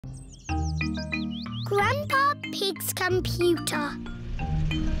Grandpa Pig's computer.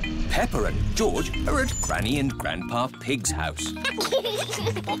 Peppa and George are at Granny and Grandpa Pig's house. Grandpa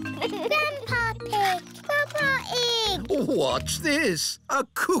Pig! Grandpa Pig! What's this? A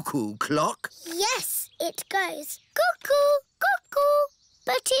cuckoo clock? Yes, it goes cuckoo, cuckoo,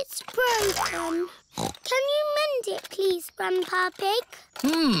 but it's broken. Can you mend it, please, Grandpa Pig?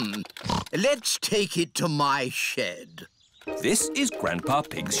 Let's take it to my shed. This is Grandpa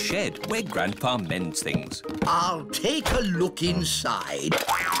Pig's shed, where Grandpa mends things. I'll take a look inside.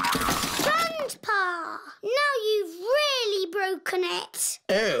 Grandpa! Now you've really broken it.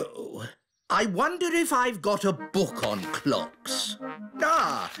 Oh, I wonder if I've got a book on clocks.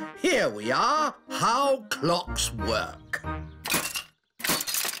 Ah, here we are. How clocks work.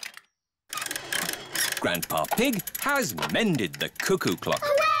 Grandpa Pig has mended the cuckoo clock.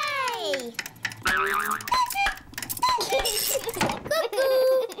 Hooray!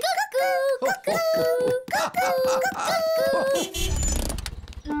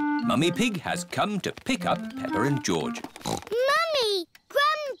 Mummy Pig has come to pick up Peppa and George. Mummy,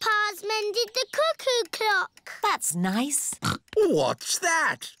 Grandpa's mended the cuckoo clock. That's nice. What's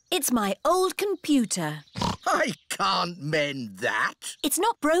that? It's my old computer. I can't mend that. It's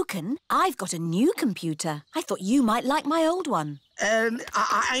not broken. I've got a new computer. I thought you might like my old one. I'm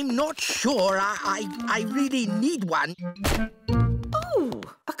not sure. I really need one. Oh,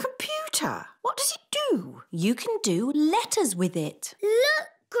 a computer. What does it do? You can do letters with it. Look,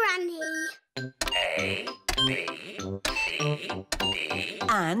 Granny. A, B, C, D.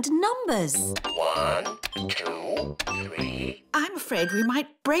 And numbers. 1, 2, 3. I'm afraid we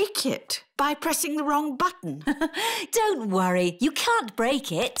might break it by pressing the wrong button. Don't worry, you can't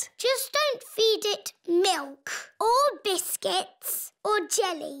break it. Just don't feed it milk or biscuits or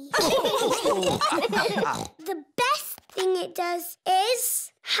jelly. The best thing it does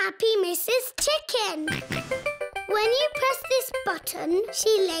is Happy Mrs. Chicken. When you press this button, she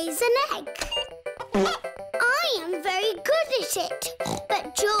lays an egg. I am very good at it,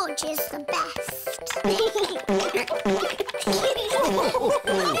 but George is the best.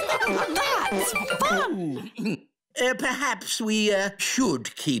 That's fun! Perhaps we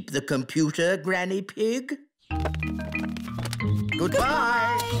should keep the computer, Granny Pig.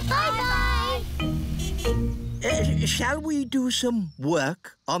 Goodbye. Bye-bye. Shall we do some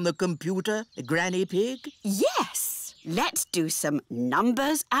work on the computer, Granny Pig? Yes. Let's do some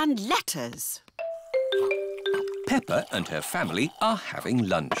numbers and letters. Peppa and her family are having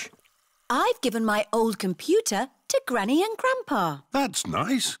lunch. I've given my old computer to Granny and Grandpa. That's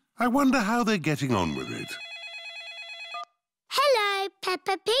nice. I wonder how they're getting on with it. Hello,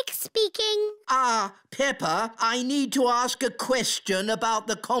 Peppa Pig speaking. Peppa, I need to ask a question about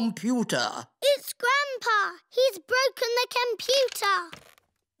the computer. It's Grandpa. He's broken the computer.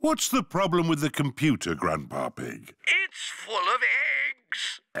 What's the problem with the computer, Grandpa Pig? It's full of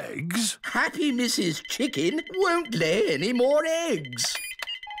eggs. Eggs? Happy Mrs. Chicken won't lay any more eggs.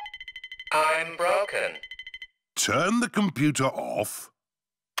 I'm broken. Turn the computer off.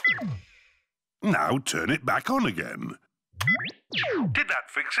 Now turn it back on again. Did that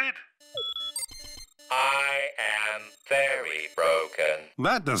fix it? I am very broken.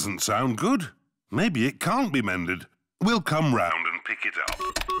 That doesn't sound good. Maybe it can't be mended. We'll come round and pick it up.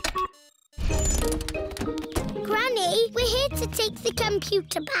 Granny, we're here to take the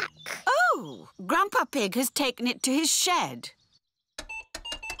computer back. Oh, Grandpa Pig has taken it to his shed.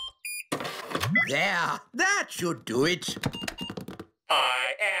 There, that should do it.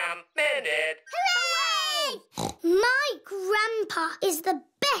 I am mended. Hooray! My Grandpa is the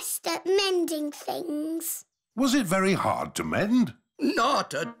best at mending things. Was it very hard to mend?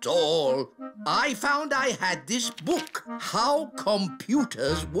 Not at all. I found I had this book, How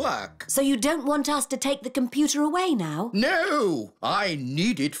Computers Work. So you don't want us to take the computer away now? No, I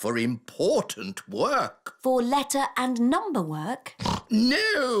need it for important work. For letter and number work?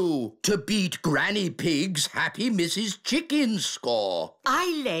 No, to beat Granny Pig's Happy Mrs. Chicken score.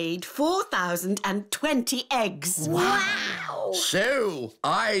 I laid 4,020 eggs. Wow! So,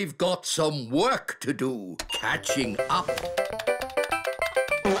 I've got some work to do, catching up.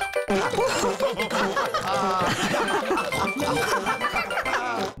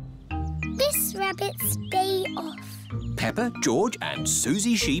 This rabbit's day off. Peppa, George and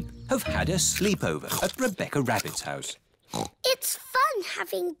Susie Sheep have had a sleepover at Rebecca Rabbit's house. It's fun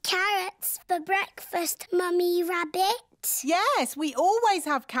having carrots for breakfast, Mummy Rabbit. Yes, we always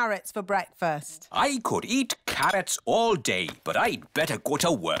have carrots for breakfast. I could eat carrots all day, but I'd better go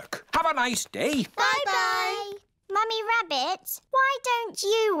to work. Have a nice day. Bye-bye. Mummy Mummy Rabbit, why don't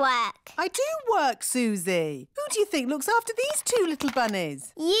you work? I do work, Susie. Who do you think looks after these two little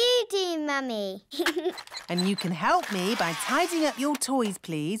bunnies? You do, Mummy. And you can help me by tidying up your toys,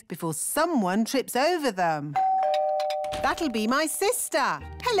 please, before someone trips over them. That'll be my sister.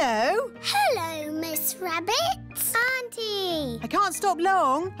 Hello. Hello, Miss Rabbit. Auntie. I can't stop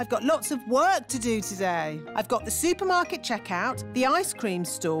long. I've got lots of work to do today. I've got the supermarket checkout, the ice cream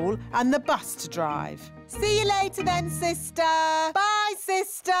stall and the bus to drive. See you later then, sister. Bye,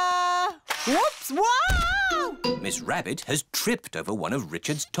 sister. Whoops, wow! Miss Rabbit has tripped over one of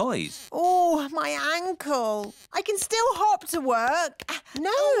Richard's toys. Oh, my ankle. I can still hop to work.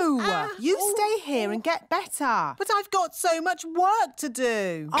 No, you stay here and get better. But I've got so much work to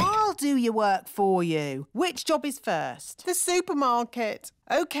do. I'll do your work for you. Which job is first? The supermarket.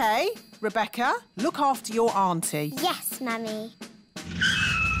 OK, Rebecca, look after your auntie. Yes, Mummy.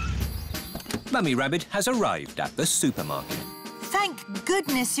 Mummy Rabbit has arrived at the supermarket. Thank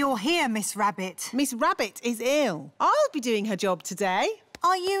goodness you're here, Miss Rabbit. Miss Rabbit is ill. I'll be doing her job today.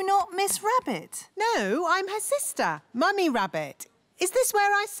 Are you not Miss Rabbit? No, I'm her sister, Mummy Rabbit. Is this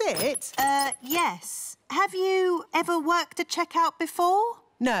where I sit? Yes. Have you ever worked a checkout before?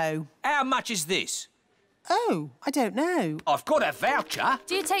 No. How much is this? Oh, I don't know. I've got a voucher.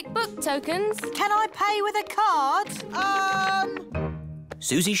 Do you take book tokens? Can I pay with a card?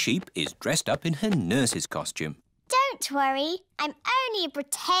 Susie Sheep is dressed up in her nurse's costume. Don't worry, I'm only a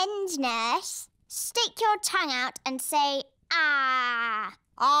pretend nurse. Stick your tongue out and say, ah.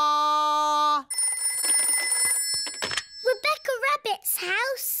 Ah. Rebecca Rabbit's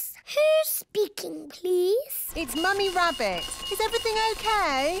house. Who's speaking, please? It's Mummy Rabbit. Is everything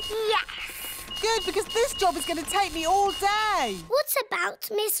OK? Yes. Good, because this job is going to take me all day. What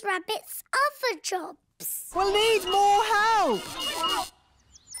about Miss Rabbit's other jobs? We'll need more help.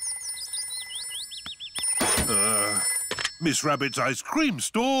 Miss Rabbit's ice cream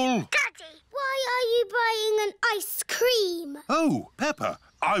stall. Daddy, why are you buying an ice cream? Oh, Peppa,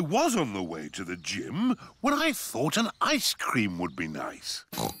 I was on the way to the gym when I thought an ice cream would be nice.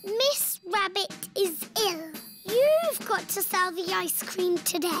 Miss Rabbit is ill. You've got to sell the ice cream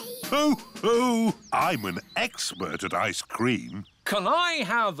today. Oh, I'm an expert at ice cream. Can I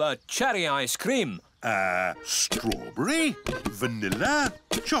have a cherry ice cream? Strawberry, vanilla,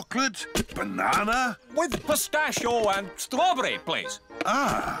 chocolate, banana. With pistachio and strawberry, please.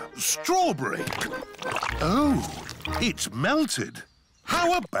 Strawberry. Oh, it's melted.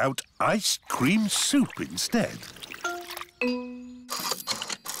 How about ice cream soup instead?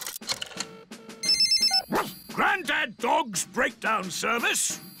 Grandad Dog's breakdown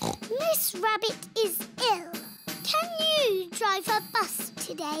service. Miss Rabbit is ill. Can you drive a bus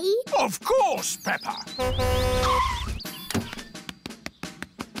today? Of course, Peppa.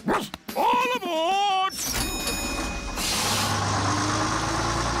 All aboard!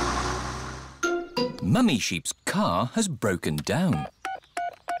 Mummy Sheep's car has broken down.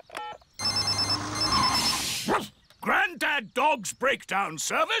 Grandad Dog's breakdown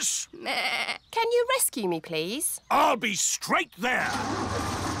service. Can you rescue me, please? I'll be straight there.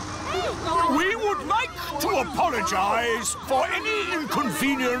 We would like to apologise for any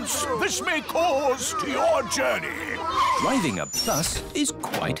inconvenience this may cause to your journey. Driving a bus is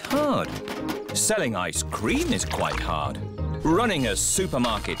quite hard. Selling ice cream is quite hard. Running a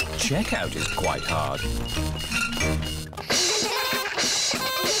supermarket checkout is quite hard.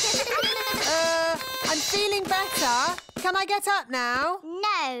 I'm feeling better. Can I get up now?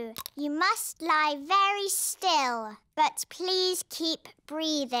 No, you must lie very still. But please keep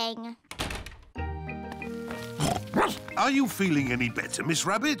breathing. Are you feeling any better, Miss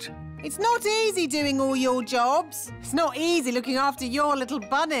Rabbit? It's not easy doing all your jobs. It's not easy looking after your little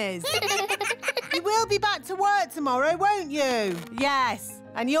bunnies. You will be back to work tomorrow, won't you? Yes.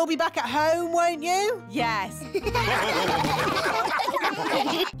 And you'll be back at home, won't you? Yes.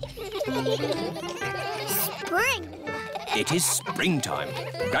 Spring. It is springtime.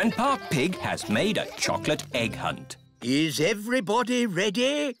 Grandpa Pig has made a chocolate egg hunt. Is everybody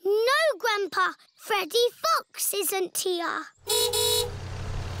ready? No, Grandpa. Freddy Fox isn't here.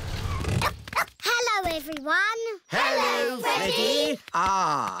 Hello, everyone. Hello, Freddy.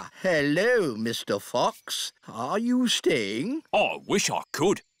 Hello, Mr. Fox. Are you staying? I wish I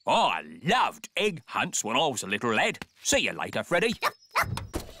could. I loved egg hunts when I was a little lad. See you later, Freddy.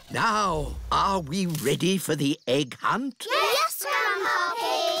 Now, are we ready for the egg hunt? Yes, Grandpa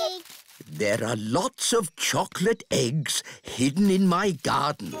Pig. There are lots of chocolate eggs hidden in my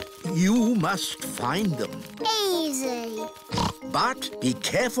garden. You must find them. Easy. But be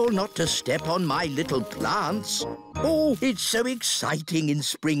careful not to step on my little plants. Oh, it's so exciting in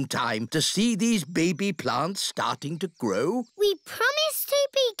springtime to see these baby plants starting to grow. We promise to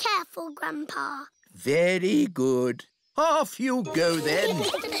be careful, Grandpa. Very good. Off you go, then.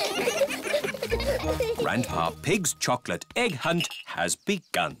 Grandpa Pig's chocolate egg hunt has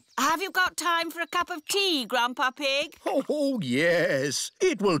begun. Have you got time for a cup of tea, Grandpa Pig? Oh, yes.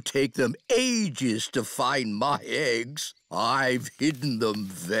 It will take them ages to find my eggs. I've hidden them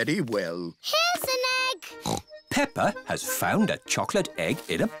very well. Here's an egg. Peppa has found a chocolate egg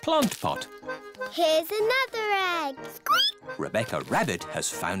in a plant pot. Here's another egg. Squeak! Rebecca Rabbit has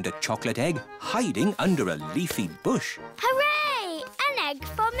found a chocolate egg hiding under a leafy bush. Hooray! An egg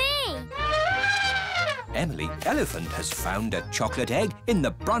for me. Emily Elephant has found a chocolate egg in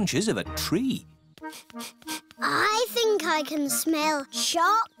the branches of a tree. I think I can smell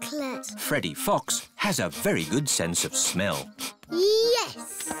chocolate. Freddie Fox has a very good sense of smell.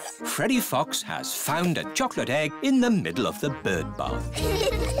 Yes. Freddie Fox has found a chocolate egg in the middle of the bird bath.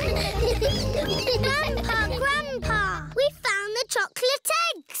 Grandpa, we found the chocolate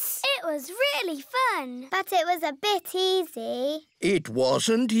eggs. It was really fun, but it was a bit easy. It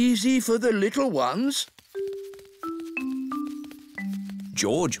wasn't easy for the little ones.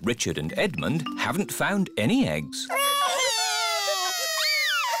 George, Richard and Edmund haven't found any eggs.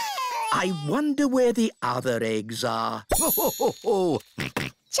 I wonder where the other eggs are.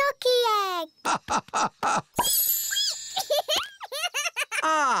 Chucky egg.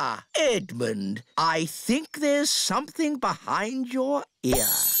 Ah, Edmund, I think there's something behind your ear.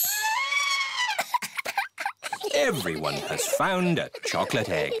 Everyone has found a chocolate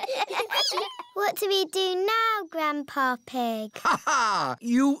egg. What do we do now, Grandpa Pig? Ha ha!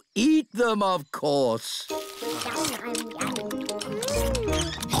 You eat them, of course.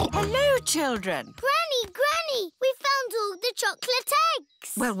 Hello, children. Granny, we found all the chocolate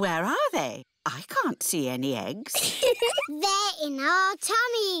eggs. Well, where are they? I can't see any eggs. They're in our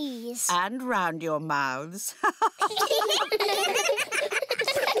tummies. And round your mouths.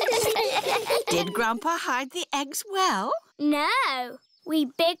 Did Grandpa hide the eggs well? No. We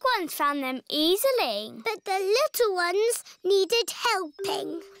big ones found them easily. But the little ones needed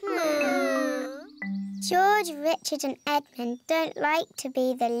helping. George, Richard and Edmund don't like to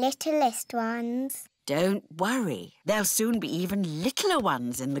be the littlest ones. Don't worry. There'll soon be even littler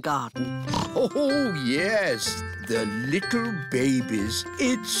ones in the garden. Oh, yes. The little babies.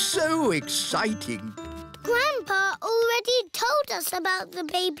 It's so exciting. Grandpa already told us about the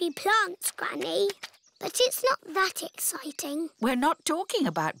baby plants, Granny. But it's not that exciting. We're not talking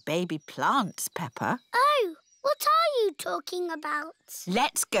about baby plants, Peppa. Oh, what are you talking about?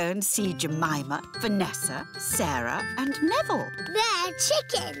 Let's go and see Jemima, Vanessa, Sarah and Neville. They're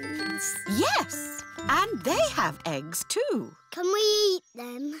chickens. Yes, and they have eggs too. Can we eat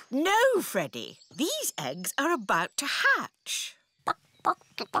them? No, Freddie. These eggs are about to hatch.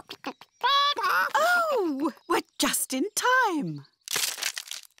 Oh, we're just in time.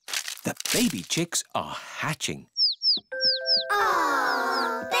 The baby chicks are hatching.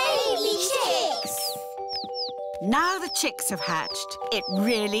 Oh, baby chicks! Now the chicks have hatched, it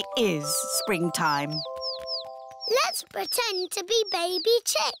really is springtime. Let's pretend to be baby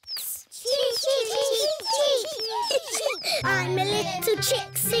chicks. Cheep, cheep, cheep, cheep, cheep. I'm a little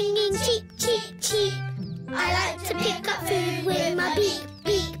chick singing cheep, cheep, cheep. I like to pick up food with my beak,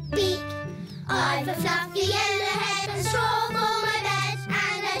 beak, beak. I've a fluffy yellow head and straw for my bed,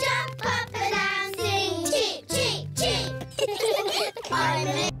 and I jump up and down, sing cheep, cheep, cheep. I'm a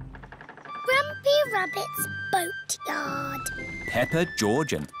little Grumpy Rabbit's boatyard. Peppa,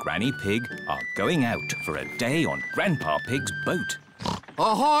 George and Granny Pig are going out for a day on Grandpa Pig's boat.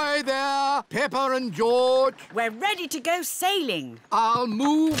 Ahoy there, Peppa and George. We're ready to go sailing. I'll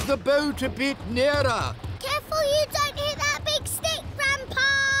move the boat a bit nearer. Careful you don't hit that big stick, Grandpa.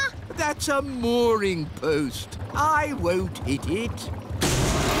 That's a mooring post. I won't hit it.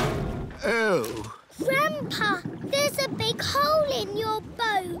 Oh. Grandpa, there's a big hole in your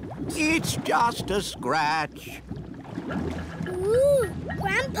boat. It's just a scratch. Ooh,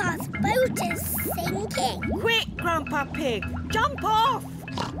 Grandpa's boat is sinking. Quick, Grandpa Pig, jump off.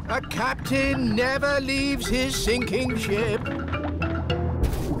 A captain never leaves his sinking ship.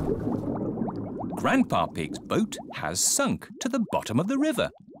 Grandpa Pig's boat has sunk to the bottom of the river.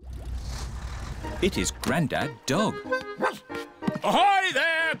 It is Grandad Dog. Ahoy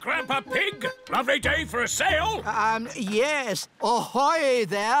there, Grandpa Pig! Lovely day for a sail. Yes. Ahoy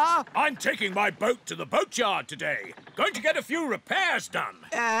there. I'm taking my boat to the boatyard today. Going to get a few repairs done.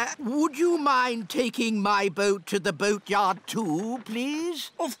 Would you mind taking my boat to the boatyard too, please?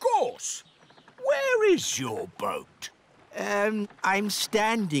 Of course. Where is your boat? I'm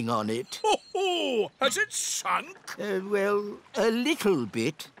standing on it. Oh, has it sunk? Well, a little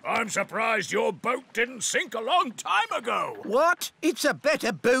bit. I'm surprised your boat didn't sink a long time ago. What? It's a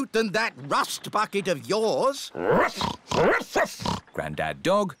better boat than that rust bucket of yours. Grandad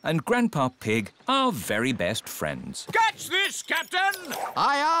Dog and Grandpa Pig are very best friends. Catch this, Captain!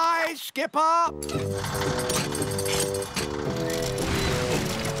 Aye, aye, Skipper.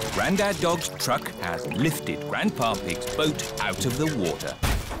 Grandad Dog's truck has lifted Grandpa Pig's boat out of the water.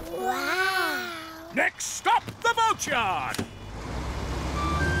 Wow! Next stop, the boatyard!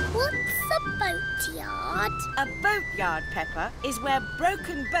 What's a boatyard? A boatyard, Peppa, is where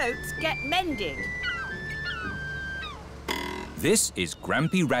broken boats get mended. This is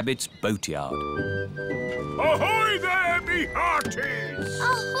Grampy Rabbit's boatyard. Ahoy there, me hearties!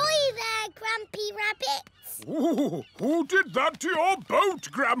 Ahoy there, Grampy Rabbit! Ooh, who did that to your boat,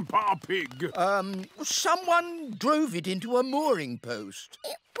 Grandpa Pig? Someone drove it into a mooring post.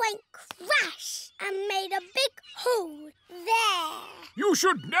 It went crash and made a big hole there. You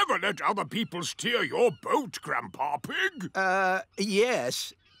should never let other people steer your boat, Grandpa Pig.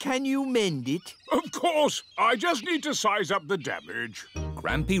 Yes. Can you mend it? Of course. I just need to size up the damage.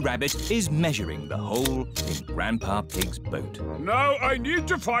 Grampy Rabbit is measuring the hole in Grandpa Pig's boat. Now I need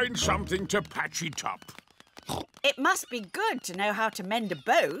to find something to patch it up. It must be good to know how to mend a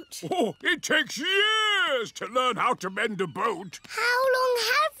boat. Oh, it takes years to learn how to mend a boat. How long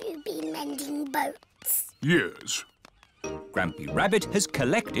have you been mending boats? Years. Grampy Rabbit has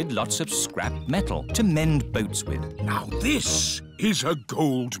collected lots of scrap metal to mend boats with. Now this is a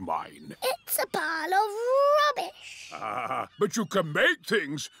gold mine. It's a pile of rubbish. But you can make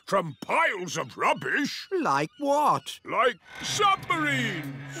things from piles of rubbish. Like what? Like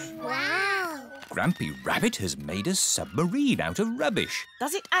submarines. Wow. Grampy Rabbit has made a submarine out of rubbish.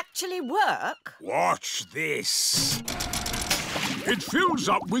 Does it actually work? Watch this. It fills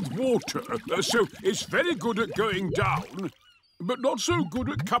up with water, so it's very good at going down, but not so good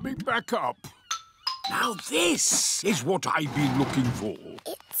at coming back up. Now this is what I've been looking for.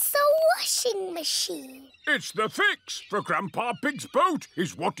 It's a washing machine. It's the fix for Grandpa Pig's boat,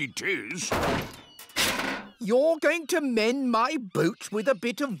 is what it is. You're going to mend my boat with a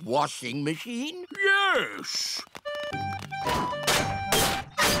bit of washing machine? Yes.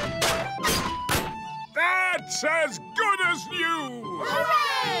 That's as good as new!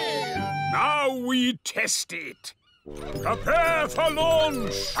 Hooray! Now we test it. Prepare for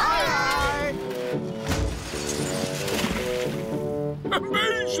launch! Aye, aye.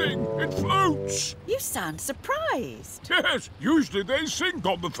 Amazing! It floats! You sound surprised. Yes, usually they sink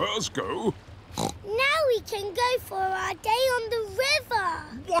on the first go. Now we can go for our day on the river.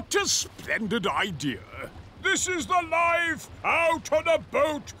 What a splendid idea! This is the life out on a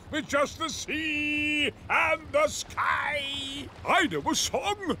boat with just the sea and the sky. I know a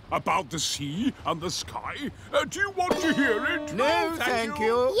song about the sea and the sky. Do you want to hear it? No, thank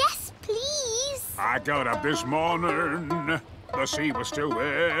you. Yes, please. I got up this morning. The sea was still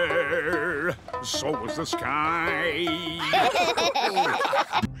there. So was the sky.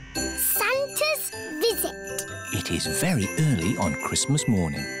 Santa's visit. It is very early on Christmas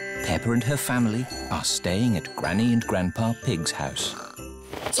morning. Peppa and her family are staying at Granny and Grandpa Pig's house.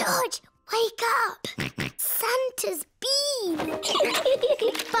 George, wake up. Santa's been.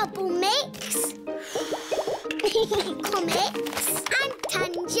 Bubble mix. Comics and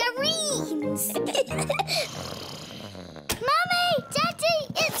tangerines. Mummy, Daddy,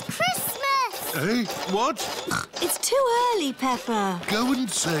 it's Christmas. Eh? What? It's too early, Peppa. Go and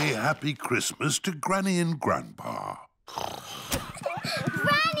say Happy Christmas to Granny and Grandpa.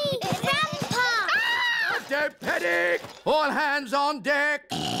 Granny, Grandpa. Don't panic! All hands on deck!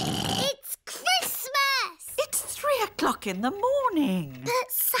 It's Christmas. It's 3 o'clock in the morning. But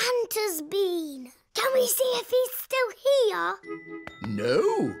Santa's been. Can we see if he's still here?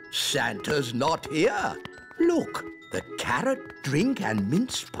 No, Santa's not here. Look, the carrot drink and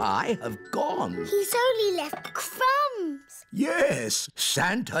mince pie have gone. He's only left crumbs. Yes,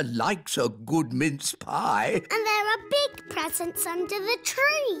 Santa likes a good mince pie. And there are big presents under the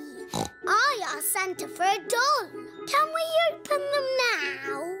tree. I asked Santa for a doll. Can we open them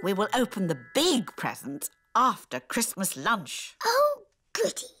now? We will open the big presents after Christmas lunch. Oh,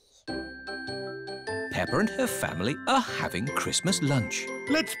 goody. Peppa and her family are having Christmas lunch.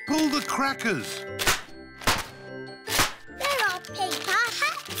 Let's pull the crackers. There are paper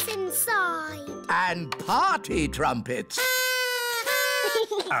hats inside. And party trumpets.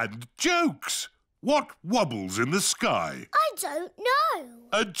 And jokes. What wobbles in the sky? I don't know.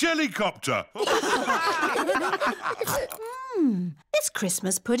 A jellycopter. This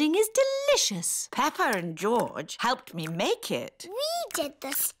Christmas pudding is delicious. Peppa and George helped me make it. We did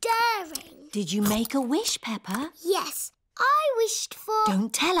the stirring. Did you make a wish, Peppa? Yes, I wished for...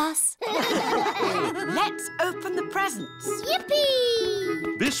 Don't tell us. Let's open the presents.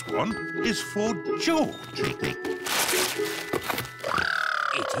 Yippee! This one is for George.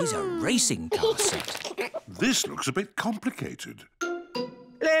 It is a racing car set. This looks a bit complicated.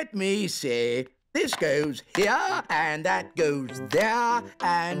 Let me see. This goes here, and that goes there,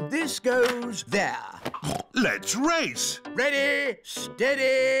 and this goes there. Let's race. Ready,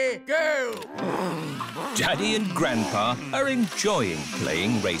 steady, go! Daddy and Grandpa are enjoying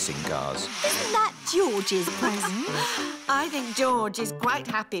playing racing cars. Isn't that George's present? I think George is quite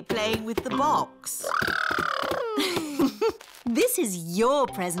happy playing with the box. This is your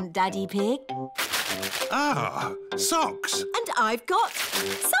present, Daddy Pig. Ah, socks. And I've got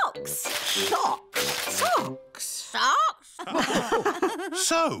socks. Socks?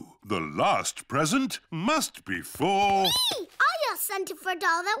 So, the last present must be for... I asked Santa for a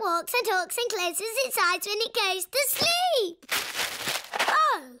doll that walks and talks and closes its eyes when it goes to sleep.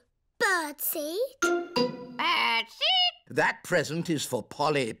 Oh, birdseed. That present is for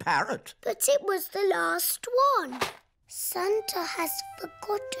Polly Parrot. But it was the last one. Santa has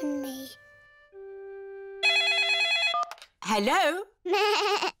forgotten me. Hello? Can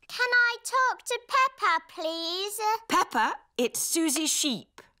I talk to Peppa, please? Peppa, it's Susie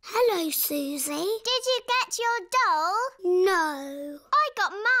Sheep. Hello, Susie. Did you get your doll? No. I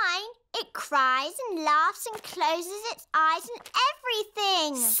got mine. It cries and laughs and closes its eyes and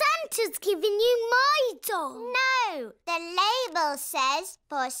everything. Santa's given you my doll. No, the label says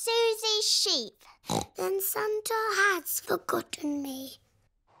for Susie Sheep. Then Santa has forgotten me.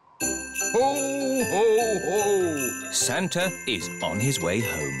 Ho, ho, ho! Santa is on his way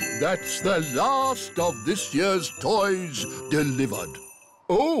home. That's the last of this year's toys delivered.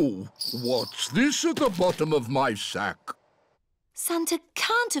 Oh, what's this at the bottom of my sack? Santa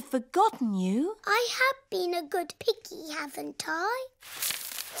can't have forgotten you. I have been a good piggy, haven't I?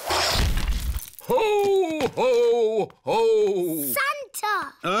 Ho, ho, ho!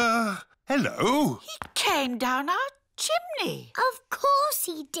 Santa! Hello? He came down our chimney. Of course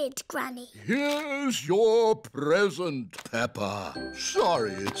he did, Granny. Here's your present, Peppa.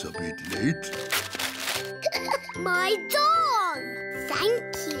 Sorry it's a bit late. My doll!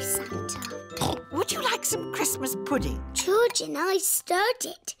 Thank you, Santa. Would you like some Christmas pudding? George and I stirred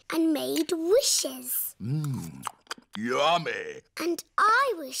it and made wishes. Yummy. And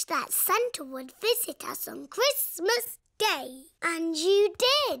I wish that Santa would visit us on Christmas Day. And you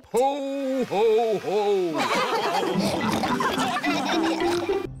did. Ho, ho, ho!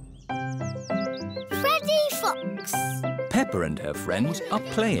 Freddy Fox. Peppa and her friends are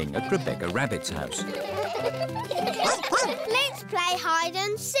playing at Rebecca Rabbit's house. Let's play hide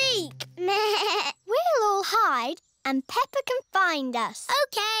and seek. We'll all hide and Peppa can find us.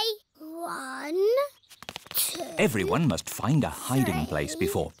 OK. 1, 2... Everyone must find a hiding place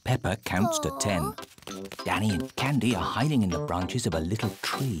before Peppa counts to 10. Danny and Candy are hiding in the branches of a little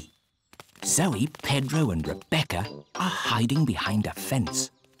tree. Zoe, Pedro and Rebecca are hiding behind a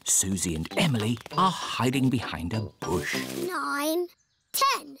fence. Susie and Emily are hiding behind a bush. 9,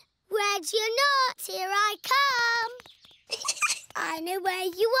 10. Where's your nuts? Here I come. I know where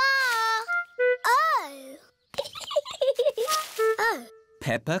you are. Oh. Oh.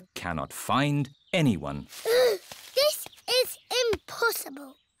 Peppa cannot find anyone. This is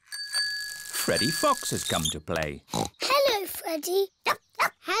impossible. Freddy Fox has come to play. Hello, Freddy.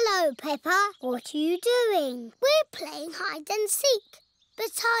 Hello, Peppa. What are you doing? We're playing hide and seek,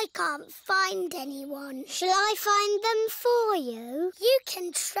 but I can't find anyone. Shall I find them for you? You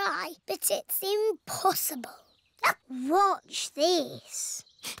can try, but it's impossible. Watch this.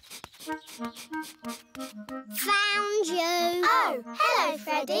 Found you. Oh, hello,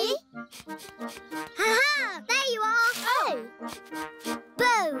 Freddy. Ha-ha, there you are. Oh.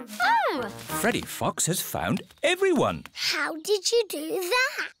 Boo. Oh. Freddy Fox has found everyone. How did you do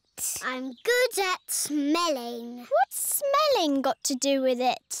that? I'm good at smelling. What's smelling got to do with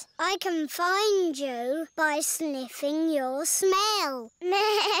it? I can find you by sniffing your smell.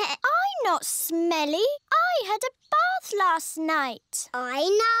 I'm not smelly. I had a bath last night. I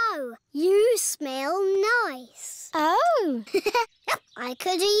know. You smell nice. Oh. I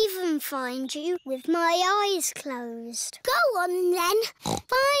could even find you with my eyes closed. Go on then.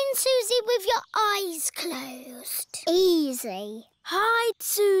 Find Susie with your eyes closed. Easy. Hide,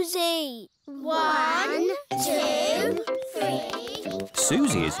 Susie. 1, 2, 3.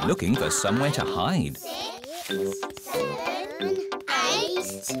 Susie is looking for somewhere to hide. 6, 7,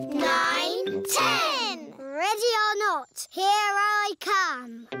 8, 9, 10. Great. Ready or not, here I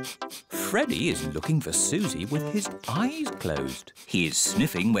come. Freddy is looking for Susie with his eyes closed. He is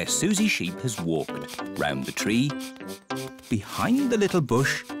sniffing where Susie Sheep has walked. Round the tree, behind the little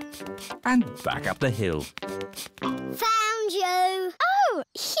bush, and back up the hill. Found you. Oh!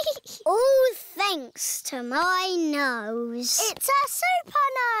 All thanks to my nose. It's a super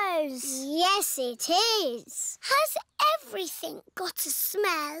nose. Yes, it is. Has everything got a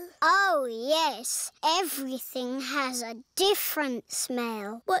smell? Oh, yes. Everything has a different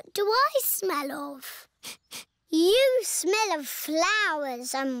smell. What do I smell of? You smell of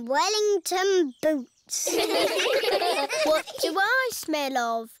flowers and Wellington boots. What do I smell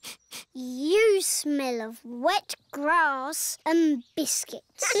of? You smell of wet grass and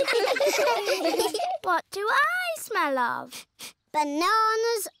biscuits. What do I smell of?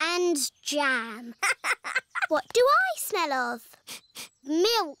 Bananas and jam. What do I smell of?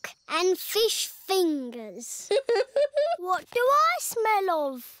 Milk and fish fingers. What do I smell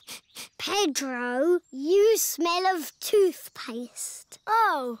of? Pedro, you smell of toothpaste.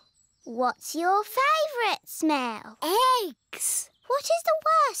 Oh. What's your favourite smell? Eggs. What is the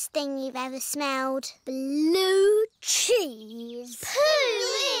worst thing you've ever smelled? Blue cheese.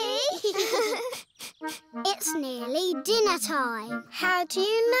 Pooey! It's nearly dinner time. How do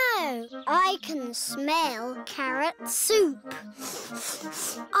you know? I can smell carrot soup.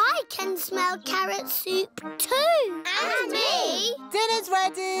 I can smell carrot soup too. And me. Dinner's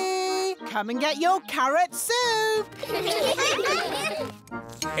ready. Come and get your carrot soup.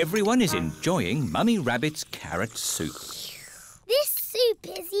 Everyone is enjoying Mummy Rabbit's carrot soup. This soup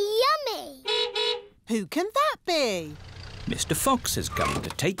is yummy. Who can that be? Mr. Fox has come to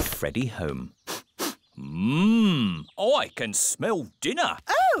take Freddy home. I can smell dinner.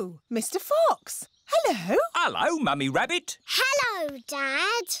 Oh, Mr. Fox. Hello. Hello, Mummy Rabbit. Hello,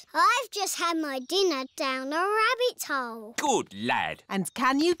 Dad. I've just had my dinner down a rabbit hole. Good lad. And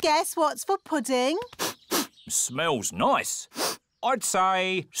can you guess what's for pudding? Smells nice. I'd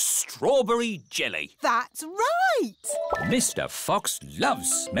say strawberry jelly. That's right. Mr. Fox loves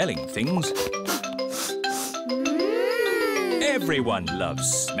smelling things. Everyone loves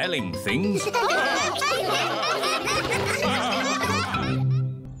smelling things.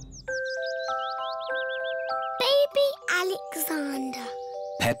 Baby Alexander.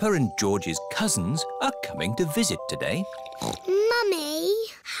 Peppa and George's cousins are coming to visit today. Mummy,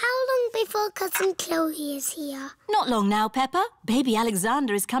 how long before Cousin Chloe is here? Not long now, Peppa. Baby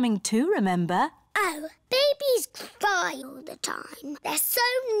Alexander is coming too, remember? Oh, babies cry all the time. They're so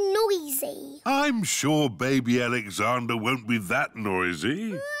noisy. I'm sure baby Alexander won't be that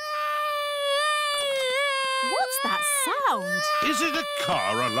noisy. What's that sound? Is it a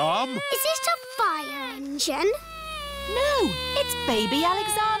car alarm? Is it a fire engine? No, it's Baby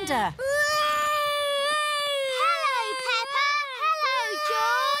Alexander. Hello, Peppa. Hello,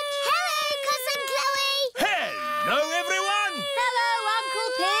 George. Hello, Cousin Chloe. Hello, everyone. Hello, Uncle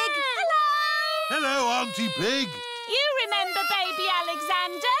Pig. Hello, Auntie Pig. You remember Baby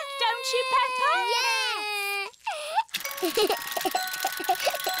Alexander, don't you, Peppa? Yes.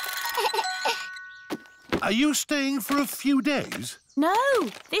 Are you staying for a few days? No,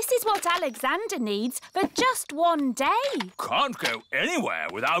 this is what Alexander needs for just one day. Can't go anywhere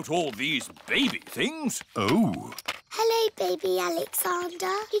without all these baby things. Oh. Hello, baby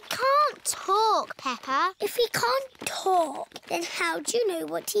Alexander. He can't talk, Peppa. If he can't talk, then how do you know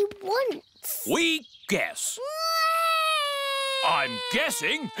what he wants? We guess. I'm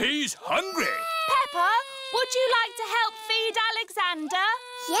guessing he's hungry. Peppa, would you like to help feed Alexander?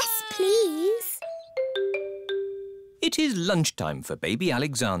 Yes, please. It is lunchtime for baby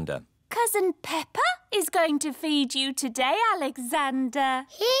Alexander. Cousin Peppa is going to feed you today, Alexander.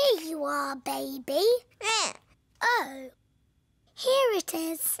 Here you are, baby. Oh, here it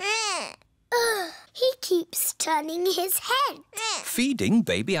is. He keeps turning his head. Feeding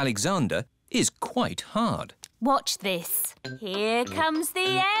baby Alexander is quite hard. Watch this. Here comes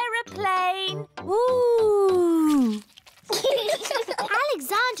the aeroplane. Ooh.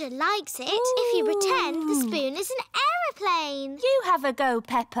 Alexander likes it if you pretend the spoon is an aeroplane. You have a go,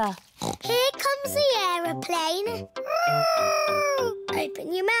 Peppa. Here comes the aeroplane.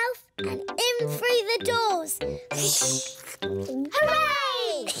 Open your mouth and in through the doors.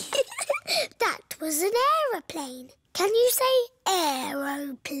 Hooray! That was an aeroplane. Can you say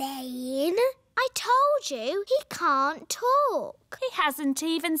aeroplane? I told you he can't talk. He hasn't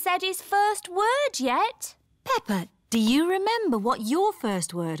even said his first word yet. Peppa, do you remember what your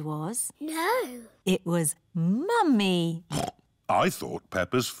first word was? No. It was Mummy. I thought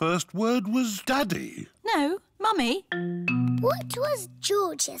Peppa's first word was Daddy. No, Mummy. What was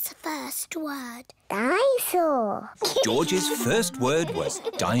George's first word? Dinosaur. George's first word was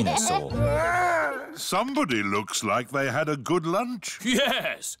dinosaur. Somebody looks like they had a good lunch.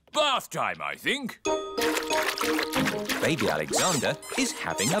 Yes, bath time, I think. Baby Alexander is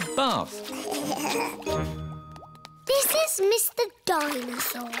having a bath. This is Mr.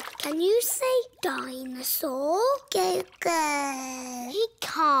 Dinosaur. Can you say dinosaur? Go, go. He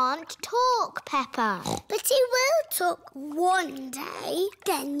can't talk, Peppa. But he will talk one day.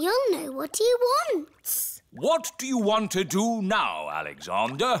 Then you'll know what he wants. What do you want to do now,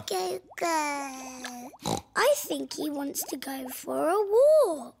 Alexander? Go, go. I think he wants to go for a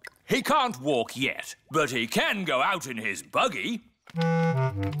walk. He can't walk yet, but he can go out in his buggy.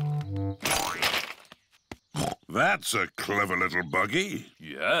 That's a clever little buggy.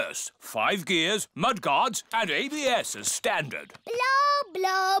 Yes, 5 gears, mudguards and ABS as standard. Blah,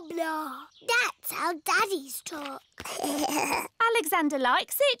 blah, blah. That's how daddies talk. Alexander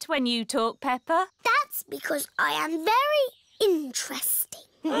likes it when you talk, Peppa. That's because I am very interesting.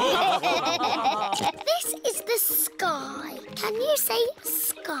 This is the sky. Can you say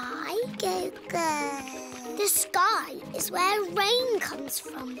sky? Go, go. The sky is where rain comes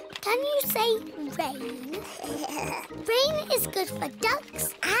from. Can you say rain? Rain is good for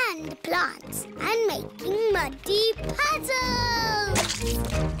ducks and plants and making muddy puddles.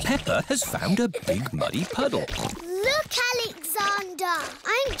 Peppa has found a big muddy puddle. Look, Alexander.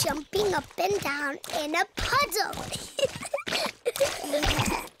 I'm jumping up and down in a puddle.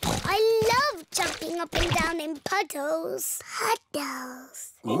 I love jumping up and down in puddles.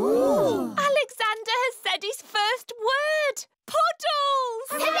 Puddles. Ooh. Alexander has said his first word. Puddles!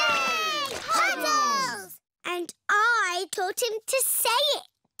 Hooray! Puddles! And I taught him to say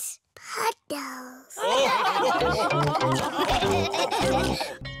it. Puddles.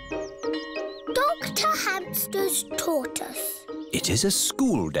 Dr. Hamster's tortoise. It is a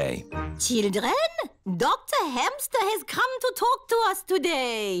school day. Children, Dr. Hamster has come to talk to us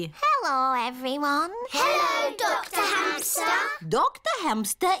today. Hello, everyone. Hello, Dr. Hamster. Dr.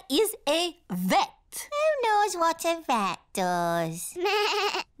 Hamster is a vet. Who knows what a vet does?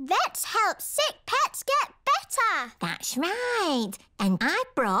 Vets help sick pets get better. That's right. And I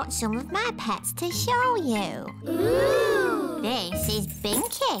brought some of my pets to show you. Ooh. This is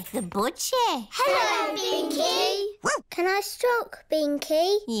Binky, the budgie. Hello, Binky. Can I stroke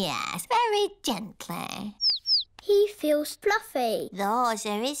Binky? Yes, very gently. He feels fluffy. Those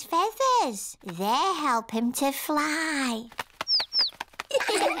are his feathers. They help him to fly.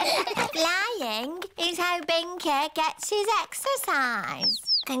 Flying is how Binky gets his exercise.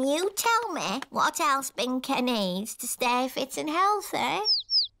 Can you tell me what else Binky needs to stay fit and healthy?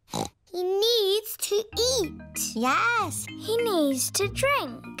 He needs to eat. Yes, he needs to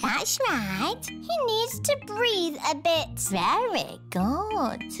drink. That's right. He needs to breathe a bit. Very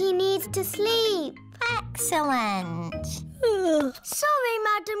good. He needs to sleep. Excellent. Sorry,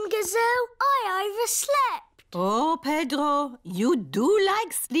 Madam Gazelle. I overslept. Oh, Pedro, you do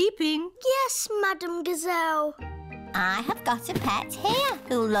like sleeping. Yes, Madam Gazelle. I have got a pet here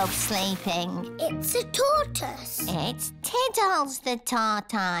who loves sleeping. It's a tortoise. It's Tiddles the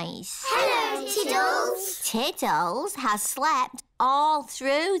tortoise. Hello, Tiddles. Tiddles has slept all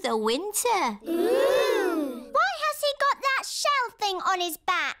through the winter. Ooh. Why has he got that shell thing on his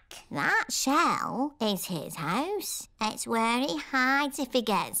back? That shell is his house. It's where he hides if he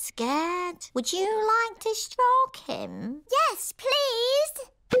gets scared. Would you like to stroke him? Yes, please.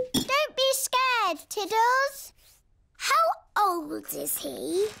 Don't be scared, Tiddles. How old is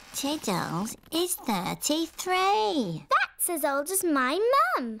he? Tiddles is 33. That's as old as my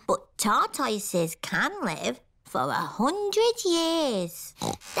mum. But tortoises can live for 100 years.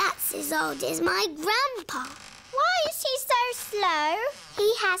 That's as old as my grandpa. Why is he so slow?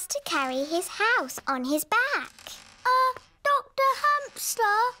 He has to carry his house on his back. Dr.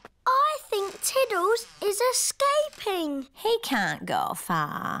 Hamster, I think Tiddles is escaping. He can't go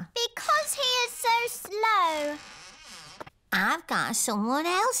far. Because he is so slow. I've got someone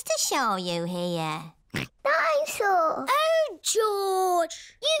else to show you here. Dinosaur. Oh,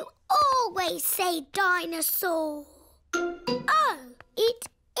 George. You always say dinosaur. Oh, it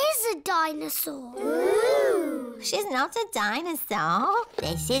is a dinosaur. Ooh. She's not a dinosaur.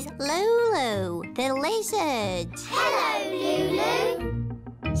 This is Lulu, the lizard. Hello,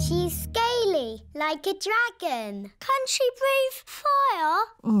 Lulu. She's scaly, like a dragon. Can she breathe fire?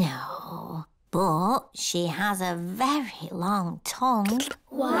 No. But she has a very long tongue.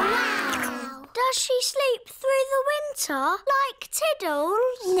 Wow! Does she sleep through the winter, like Tiddles?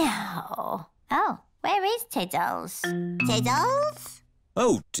 No. Oh, where is Tiddles? Tiddles?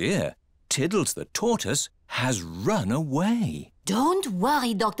 Oh, dear. Tiddles the tortoise has run away. Don't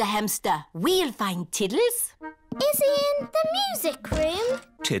worry, Dr. Hamster. We'll find Tiddles. Is he in the music room?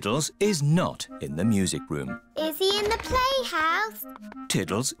 Tiddles is not in the music room. Is he in the playhouse?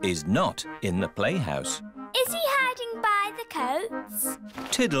 Tiddles is not in the playhouse. Is he hiding by the coats?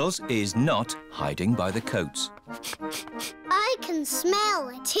 Tiddles is not hiding by the coats. I can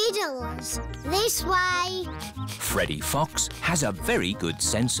smell Tiddles. This way. Freddy Fox has a very good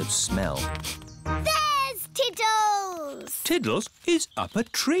sense of smell. There's Tiddles! Tiddles is up a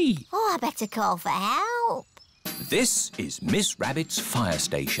tree. Oh, I better call for help. This is Miss Rabbit's fire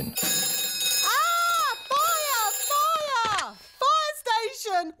station. Ah! Fire! Fire! Fire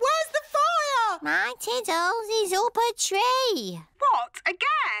station! Where's the fire? My Tiddles is up a tree. What?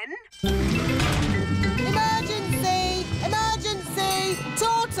 Again? Emergency! Emergency!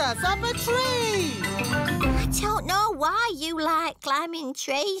 Tortoise up a tree! I don't know why you like climbing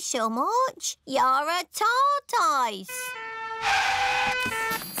trees so much. You're a tortoise.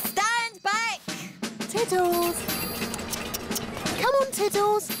 Stand back! Tiddles! Come on,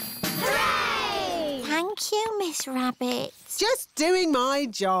 Tiddles! Hooray! Thank you, Miss Rabbit. Just doing my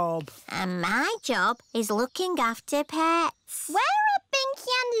job. And my job is looking after pets. Where are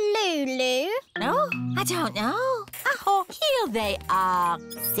Binky and Lulu? Oh, I don't know. Oh, here they are,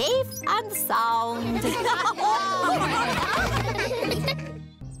 safe and sound.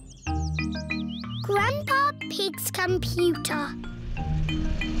 Grandpa Pig's computer.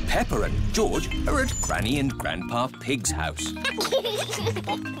 Peppa and George are at Granny and Grandpa Pig's house. Grandpa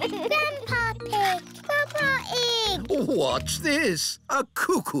Pig, Grandpa Pig. What's this? A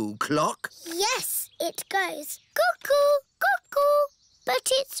cuckoo clock? Yes, it goes cuckoo, cuckoo, but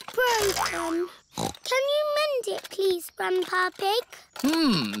it's broken. Can you mend it, please, Grandpa Pig?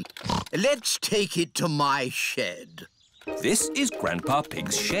 Let's take it to my shed. This is Grandpa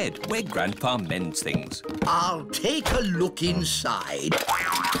Pig's shed, where Grandpa mends things. I'll take a look inside.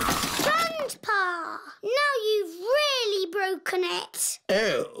 Grandpa, now you've really broken it.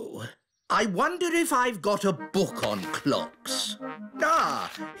 Oh, I wonder if I've got a book on clocks. Ah,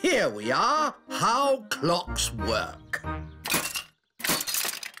 here we are. How clocks work.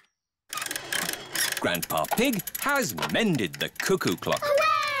 Grandpa Pig has mended the cuckoo clock.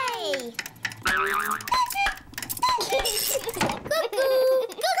 Hooray!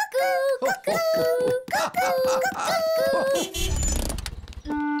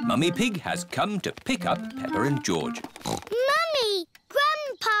 Mummy Pig has come to pick up Peppa and George. Mummy,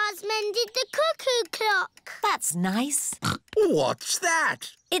 Grandpa's mended the cuckoo clock. That's nice. What's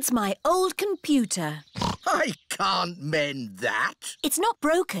that? It's my old computer. I can't mend that. It's not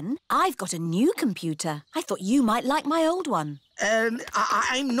broken. I've got a new computer. I thought you might like my old one.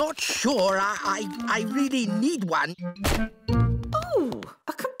 I'm not sure. I really need one. Oh,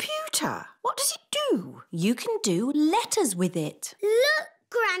 a computer. What does it do? You can do letters with it. Look,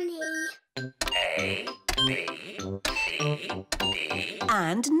 Granny. A, B, C, D.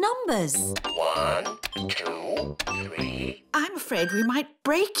 And numbers. 1, 2, 3. I'm afraid we might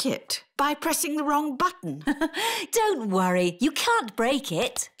break it by pressing the wrong button. Don't worry, you can't break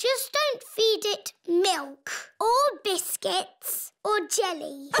it. Just don't feed it milk or biscuits or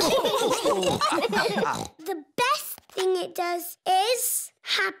jelly. The best thing it does is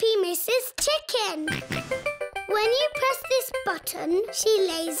Happy Mrs. Chicken. When you press this button, she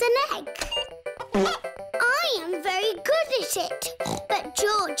lays an egg. I am very good at it, but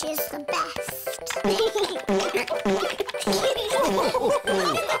George is the best.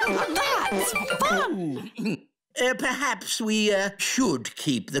 That's fun! Perhaps we should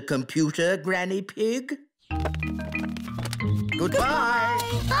keep the computer, Granny Pig. Goodbye.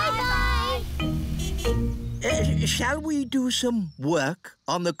 Bye-bye. Shall we do some work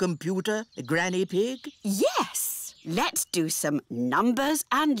on the computer, Granny Pig? Yes. Let's do some numbers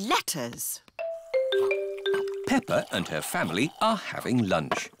and letters. Peppa and her family are having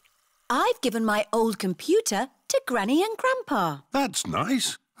lunch. I've given my old computer to Granny and Grandpa. That's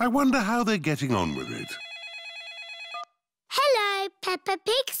nice. I wonder how they're getting on with it. Hello, Peppa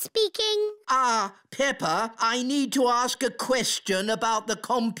Pig speaking. Peppa, I need to ask a question about the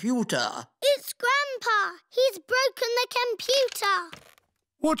computer. It's Grandpa. He's broken the computer.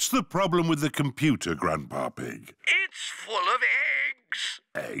 What's the problem with the computer, Grandpa Pig? It's full of eggs.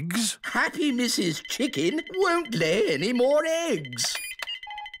 Eggs? Happy Mrs. Chicken won't lay any more eggs.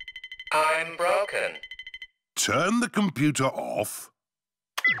 I'm broken. Turn the computer off.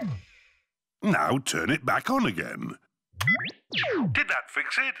 Now turn it back on again. Did that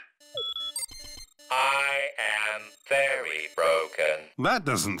fix it? I am very broken. That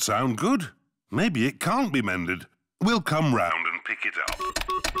doesn't sound good. Maybe it can't be mended. We'll come round and pick it up.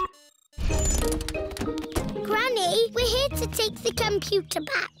 Granny, we're here to take the computer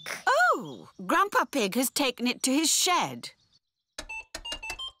back. Oh, Grandpa Pig has taken it to his shed.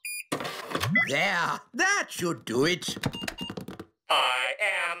 There, that should do it. I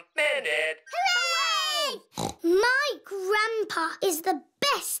am mended. Hooray! My grandpa is the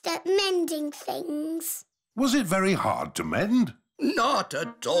best at mending things. Was it very hard to mend? Not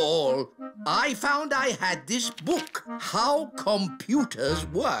at all. I found I had this book, How Computers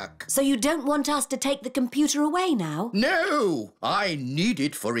Work. So you don't want us to take the computer away now? No, I need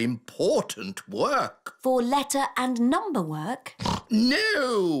it for important work. For letter and number work?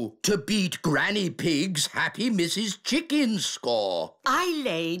 No, to beat Granny Pig's Happy Mrs. Chicken score. I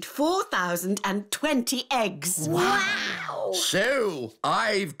laid 4,020 eggs. Wow! So,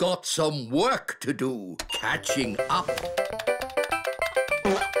 I've got some work to do, catching up.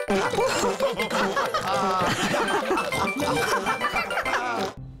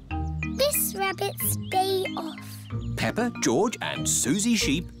 Miss Rabbit's day off. Peppa, George and Susie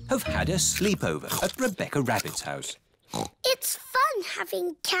Sheep have had a sleepover at Rebecca Rabbit's house. It's fun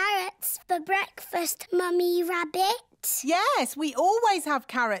having carrots for breakfast, Mummy Rabbit. Yes, we always have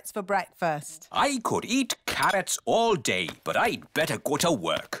carrots for breakfast. I could eat carrots all day, but I'd better go to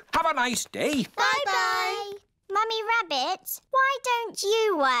work. Have a nice day. Bye-bye. Mummy Rabbit, why don't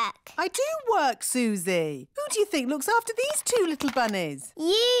you work? I do work, Susie. Who do you think looks after these two little bunnies?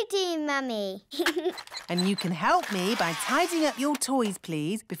 You do, Mummy. And you can help me by tidying up your toys,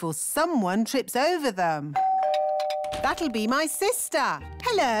 please, before someone trips over them. That'll be my sister.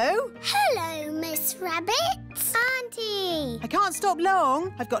 Hello. Hello, Miss Rabbit. Auntie. I can't stop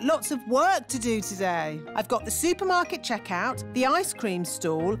long. I've got lots of work to do today. I've got the supermarket checkout, the ice cream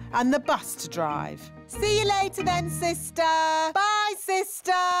stall and the bus to drive. See you later then, sister. Bye,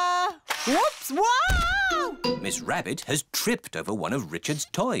 sister. Whoops, wow! Miss Rabbit has tripped over one of Richard's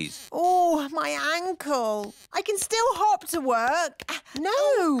toys. Oh, my ankle. I can still hop to work.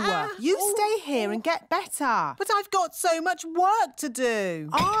 No, you stay here and get better. But I've got so much work to do.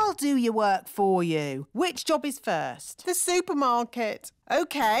 I'll do your work for you. Which job is first? The supermarket.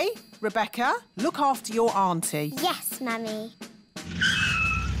 OK, Rebecca, look after your auntie. Yes, Mummy.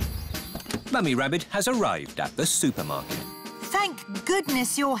 Mummy Rabbit has arrived at the supermarket. Thank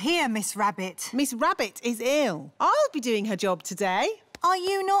goodness you're here, Miss Rabbit. Miss Rabbit is ill. I'll be doing her job today. Are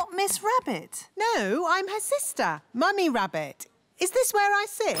you not Miss Rabbit? No, I'm her sister, Mummy Rabbit. Is this where I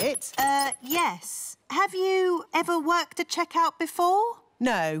sit? Yes. Have you ever worked a checkout before?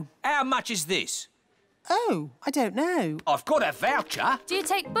 No. How much is this? Oh, I don't know. I've got a voucher. Do you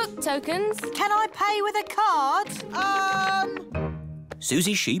take book tokens? Can I pay with a card?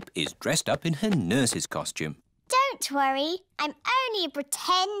 Susie Sheep is dressed up in her nurse's costume. Don't worry, I'm only a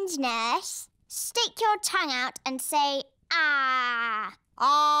pretend nurse. Stick your tongue out and say, ah.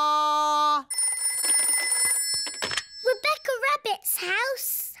 Ah. Rebecca Rabbit's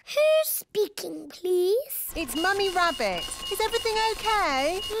house. Who's speaking, please? It's Mummy Rabbit. Is everything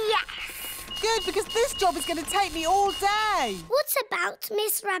OK? Yes. Good, because this job is going to take me all day. What about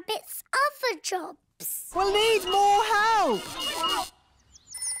Miss Rabbit's other jobs? We'll need more help.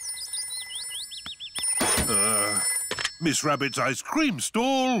 Miss Rabbit's ice cream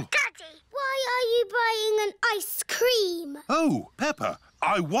stall. Daddy, why are you buying an ice cream? Oh, Peppa,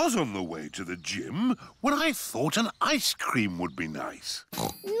 I was on the way to the gym when I thought an ice cream would be nice.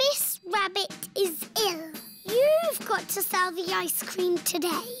 Miss Rabbit is ill. You've got to sell the ice cream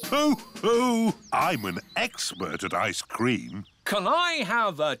today. Oh, I'm an expert at ice cream. Can I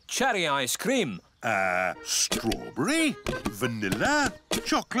have a cherry ice cream? Strawberry, vanilla,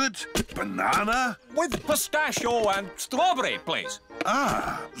 chocolate, banana. With pistachio and strawberry, please.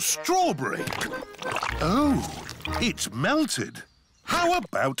 Strawberry. Oh, it's melted. How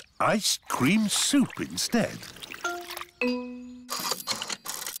about ice cream soup instead?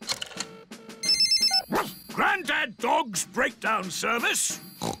 Grandad Dog's breakdown service.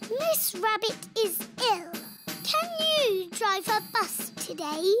 Miss Rabbit is ill. Can you drive a bus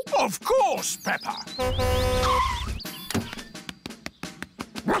today? Of course, Peppa.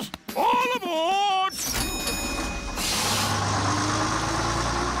 All aboard!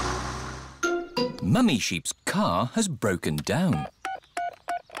 Mummy Sheep's car has broken down.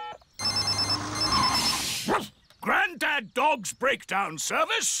 Grandad Dog's breakdown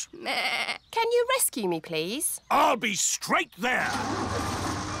service. Can you rescue me, please? I'll be straight there.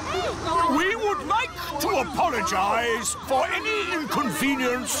 We would like to apologise for any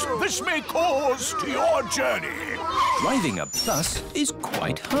inconvenience this may cause to your journey. Driving a bus is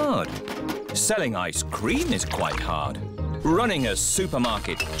quite hard. Selling ice cream is quite hard. Running a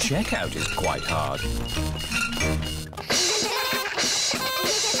supermarket checkout is quite hard.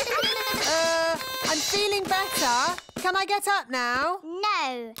 better? Can I get up now?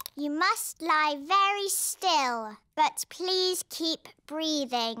 No, you must lie very still. But please keep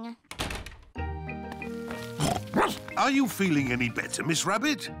breathing. Are you feeling any better, Miss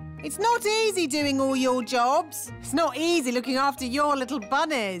Rabbit? It's not easy doing all your jobs. It's not easy looking after your little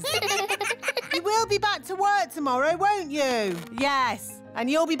bunnies. You will be back to work tomorrow, won't you? Yes. And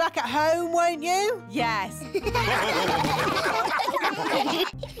you'll be back at home, won't you? Yes.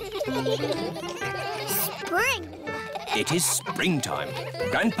 Spring. It is springtime.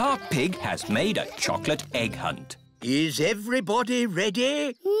 Grandpa Pig has made a chocolate egg hunt. Is everybody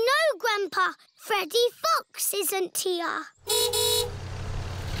ready? No, Grandpa. Freddy Fox isn't here.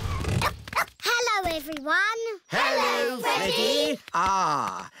 Hello, everyone. Hello, Freddy.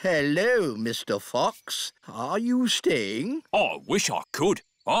 Ah, hello, Mr. Fox. Are you staying? I wish I could.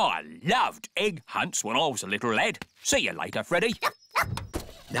 I loved egg hunts when I was a little lad. See you later, Freddy.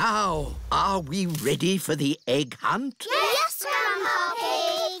 Now, are we ready for the egg hunt? Yes, Grandpa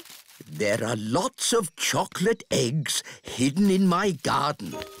Pig. There are lots of chocolate eggs hidden in my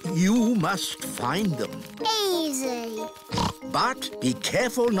garden. You must find them. Easy. But be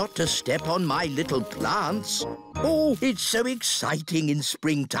careful not to step on my little plants. Oh, it's so exciting in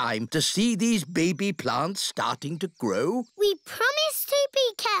springtime to see these baby plants starting to grow. We promise to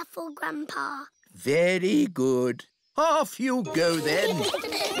be careful, Grandpa. Very good. Off you go, then.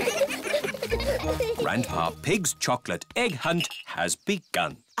 Grandpa Pig's chocolate egg hunt has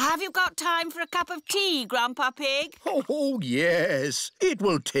begun. Have you got time for a cup of tea, Grandpa Pig? Oh, yes. It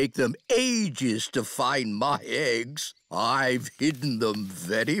will take them ages to find my eggs. I've hidden them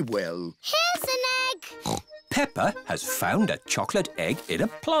very well. Here's an egg. Peppa has found a chocolate egg in a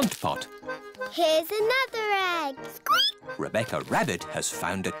plant pot. Here's another egg. Squeak! Rebecca Rabbit has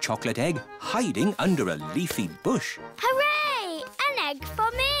found a chocolate egg hiding under a leafy bush. Hooray! An egg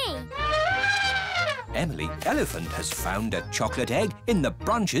for me. Emily Elephant has found a chocolate egg in the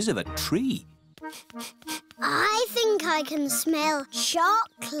branches of a tree. I think I can smell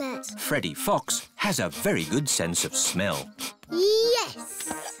chocolate. Freddy Fox has a very good sense of smell.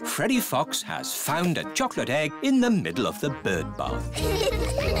 Yes. Freddy Fox has found a chocolate egg in the middle of the bird bath.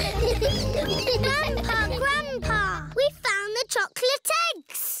 Grandpa! We found the chocolate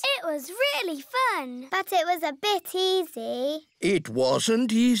eggs. It was really fun. But it was a bit easy. It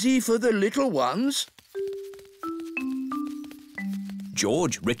wasn't easy for the little ones.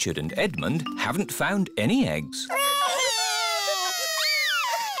 George, Richard and Edmund haven't found any eggs.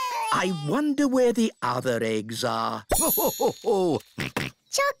 I wonder where the other eggs are.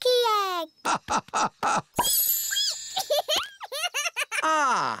 Chucky egg.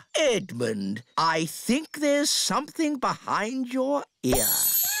 Ah, Edmund, I think there's something behind your ear.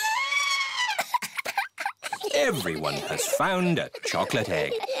 Everyone has found a chocolate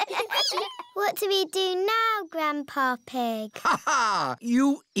egg. What do we do now, Grandpa Pig? Ha ha!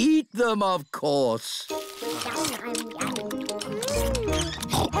 You eat them, of course.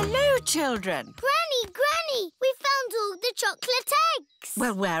 Hello, children. Granny, we found all the chocolate eggs.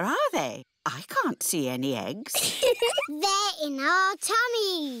 Well, where are they? I can't see any eggs. They're in our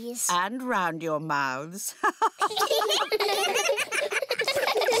tummies. And round your mouths.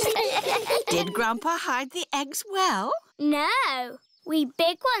 Did Grandpa hide the eggs well? No. We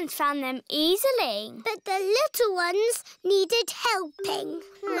big ones found them easily. But the little ones needed helping.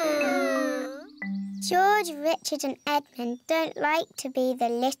 George, Richard and Edmund don't like to be the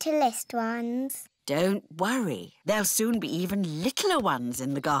littlest ones. Don't worry. There'll soon be even littler ones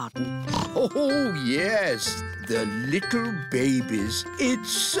in the garden. Oh, yes. The little babies.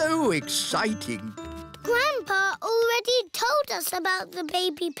 It's so exciting. Grandpa already told us about the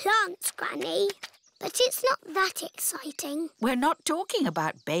baby plants, Granny. But it's not that exciting. We're not talking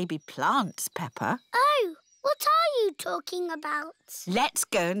about baby plants, Peppa. Oh, what are you talking about? Let's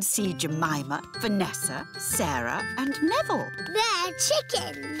go and see Jemima, Vanessa, Sarah and Neville. They're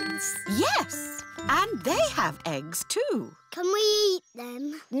chickens. Yes, and they have eggs too. Can we eat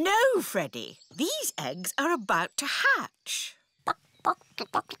them? No, Freddy. These eggs are about to hatch.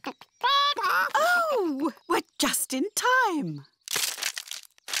 Oh, we're just in time.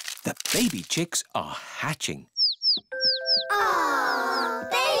 The baby chicks are hatching. Oh,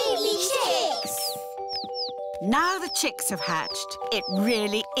 baby chicks! Now the chicks have hatched. It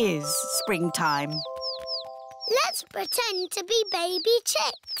really is springtime. Let's pretend to be baby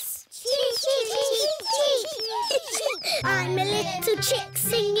chicks. Cheep, cheep, cheep, cheep, cheep. I'm a little chick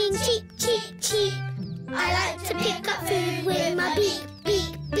singing cheep, cheep, cheep. I like to pick up food with my beak,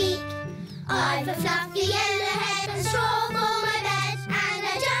 beak, beak. I've a fluffy yellow head and straw for my bed, and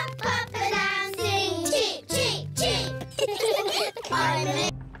I jump up and down, sing cheep, cheep, cheep. I'm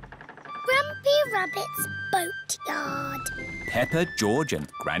a Grumpy Rabbit's boatyard. Peppa, George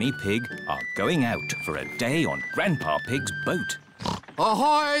and Granny Pig are going out for a day on Grandpa Pig's boat.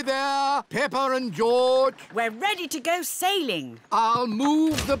 Ahoy there, Peppa and George. We're ready to go sailing. I'll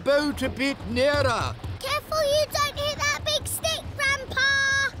move the boat a bit nearer. Careful you don't hit that big stick, Grandpa!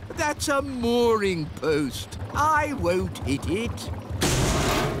 That's a mooring post. I won't hit it.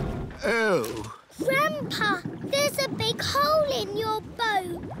 Oh. Grandpa, there's a big hole in your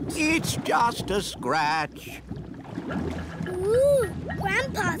boat. It's just a scratch. Ooh,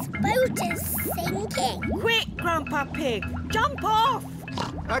 Grandpa's boat is sinking. Quick, Grandpa Pig, jump off!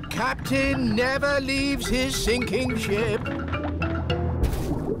 A captain never leaves his sinking ship.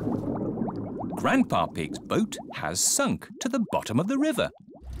 Grandpa Pig's boat has sunk to the bottom of the river.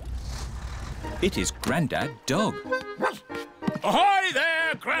 It is Grandad Dog. Ahoy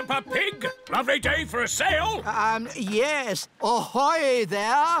there, Grandpa Pig! Lovely day for a sail. Yes. Ahoy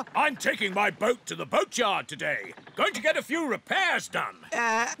there. I'm taking my boat to the boatyard today. Going to get a few repairs done.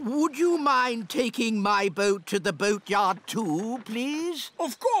 Would you mind taking my boat to the boatyard too, please?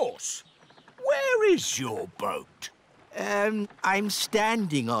 Of course. Where is your boat? I'm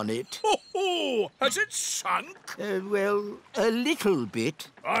standing on it. Oh, has it sunk? Well, a little bit.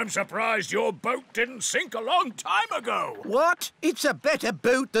 I'm surprised your boat didn't sink a long time ago. What? It's a better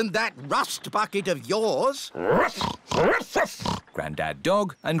boat than that rust bucket of yours. Grandad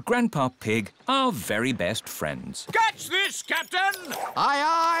Dog and Grandpa Pig are very best friends. Catch this, Captain!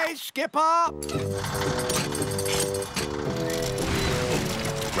 Aye, aye, Skipper.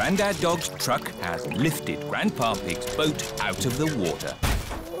 Grandad Dog's truck has lifted Grandpa Pig's boat out of the water.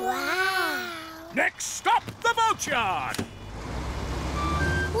 Wow! Next stop, the boatyard!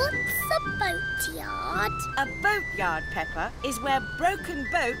 What's a boatyard? A boatyard, Peppa, is where broken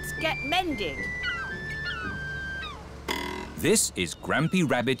boats get mended. This is Grampy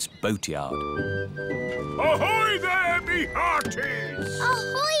Rabbit's boatyard. Ahoy there, me hearties!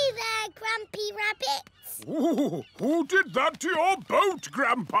 Ahoy there, Grampy Rabbit! Ooh, who did that to your boat,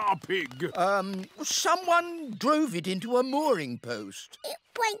 Grandpa Pig? Someone drove it into a mooring post. It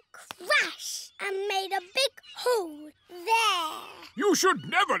went crash and made a big hole there. You should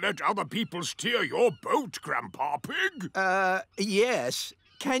never let other people steer your boat, Grandpa Pig. Yes.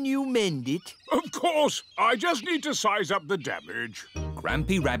 Can you mend it? Of course. I just need to size up the damage.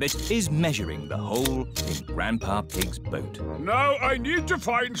 Grampy Rabbit is measuring the hole in Grandpa Pig's boat. Now I need to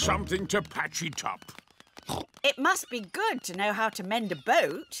find something to patch it up. It must be good to know how to mend a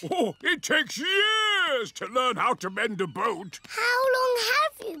boat. Oh, it takes years to learn how to mend a boat. How long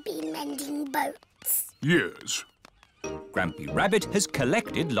have you been mending boats? Years. Grampy Rabbit has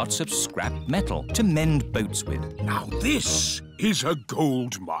collected lots of scrap metal to mend boats with. Now this is a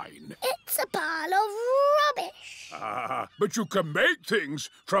gold mine. It's a pile of rubbish. But you can make things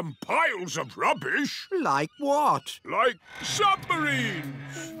from piles of rubbish. Like what? Like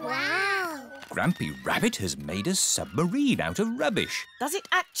submarines. Wow. Grampy Rabbit has made a submarine out of rubbish. Does it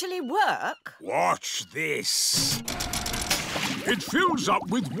actually work? Watch this. It fills up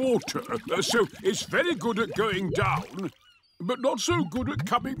with water, so it's very good at going down, but not so good at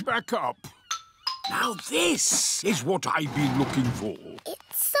coming back up. Now this is what I've been looking for.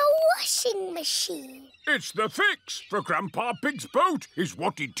 It's a washing machine. It's the fix for Grandpa Pig's boat, is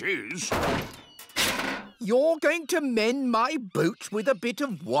what it is. You're going to mend my boat with a bit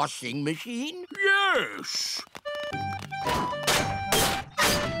of washing machine? Yes.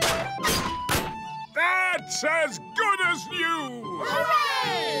 That's as good as new!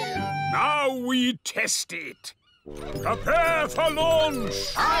 Hooray! Now we test it. Prepare for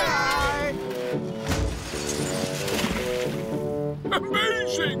launch! Aye, aye!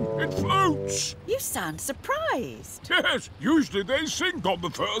 Amazing! It floats! You sound surprised. Yes, usually they sink on the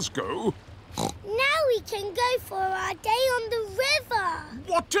first go. Now we can go for our day on the river.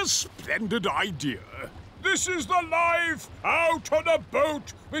 What a splendid idea! This is the life out on a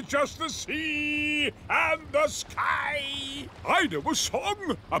boat with just the sea and the sky. I know a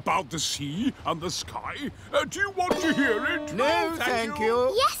song about the sea and the sky. Do you want to hear it? No, thank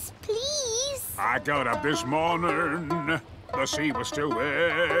you. Yes, please. I got up this morning. The sea was still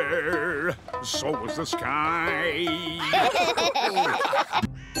there. So was the sky.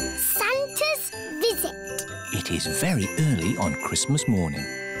 Santa's visit. It is very early on Christmas morning.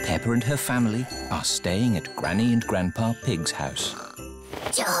 Peppa and her family are staying at Granny and Grandpa Pig's house.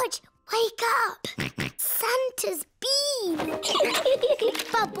 George, wake up. Santa's been.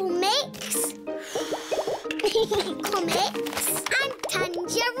 Bubble mix. Comics and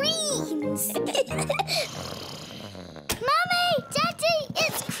tangerines. Mummy, Daddy,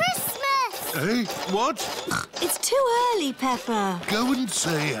 it's Christmas. Hey, what? It's too early, Peppa. Go and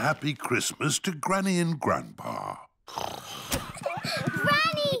say Happy Christmas to Granny and Grandpa. Granny!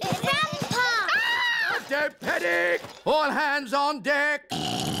 Grandpa! Don't panic! All hands on deck!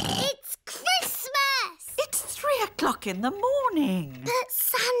 It's Christmas! It's 3 o'clock in the morning. But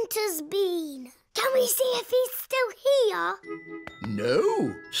Santa's been. Can we see if he's still here?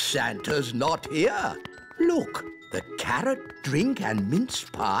 No, Santa's not here. Look, the carrot drink and mince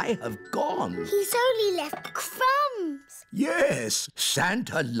pie have gone. He's only left crumbs. Yes,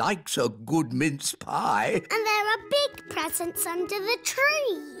 Santa likes a good mince pie. And there are big presents under the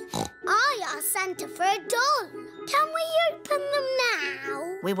tree. I asked Santa for a doll. Can we open them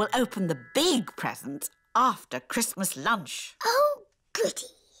now? We will open the big presents after Christmas lunch. Oh, goody.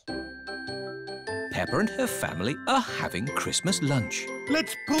 Peppa and her family are having Christmas lunch.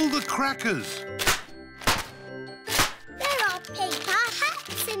 Let's pull the crackers. There are paper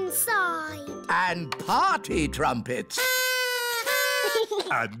hats inside. And party trumpets.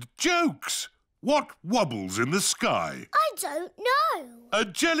 And jokes. What wobbles in the sky? I don't know. A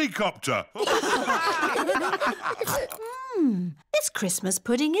jellycopter. This Christmas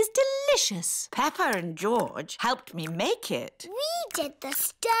pudding is delicious. Peppa and George helped me make it. We did the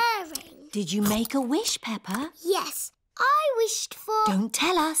stirring. Did you make a wish, Peppa? Yes, I wished for... Don't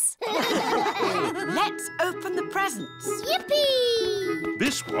tell us. Let's open the presents. Yippee!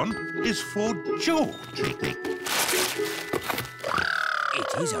 This one is for George.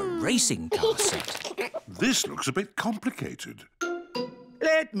 It is a racing car set. This looks a bit complicated.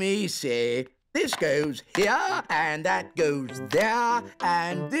 Let me see. This goes here, and that goes there,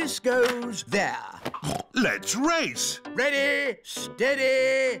 and this goes there. Let's race. Ready,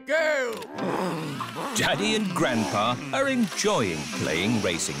 steady, go! Daddy and Grandpa are enjoying playing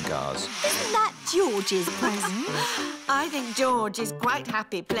racing cars. Isn't that George's present? I think George is quite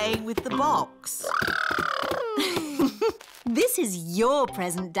happy playing with the box. This is your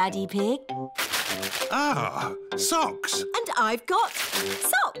present, Daddy Pig. Ah, socks. And I've got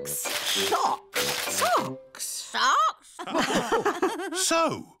socks. Socks? Socks? Socks?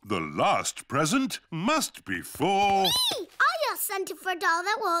 So, the last present must be for... Me! I asked Santa for a doll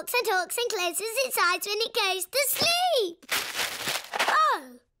that walks and talks and closes its eyes when it goes to sleep.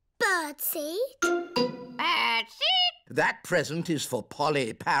 Oh, birdseed. Birdseed? That present is for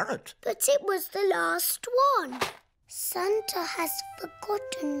Polly Parrot. But it was the last one. Santa has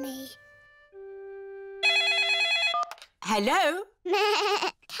forgotten me. Hello? Can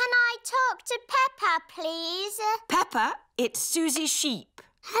I talk to Peppa, please? Peppa, it's Susie Sheep.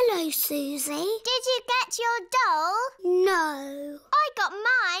 Hello, Susie. Did you get your doll? No. I got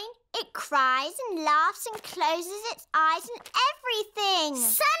mine. It cries and laughs and closes its eyes and everything.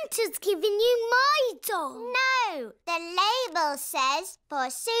 Santa's given you my doll. No, the label says for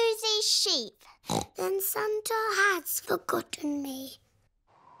Susie Sheep. Then Santa has forgotten me.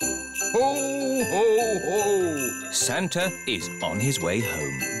 Ho, ho, ho! Santa is on his way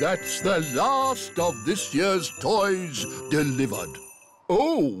home. That's the last of this year's toys delivered.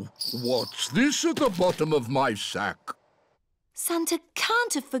 Oh, what's this at the bottom of my sack? Santa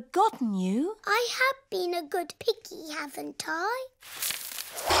can't have forgotten you. I have been a good piggy, haven't I?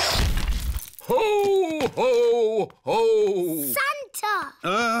 Ho, ho, ho! Santa!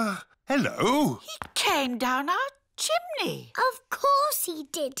 Hello? He came down our chimney. Of course he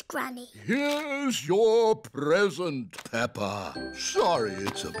did, Granny. Here's your present, Peppa. Sorry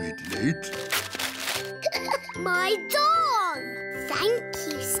it's a bit late. My doll! Thank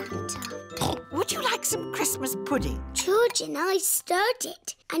you, Santa. Would you like some Christmas pudding? George and I stirred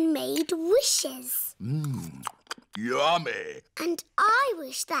it and made wishes. Yummy. And I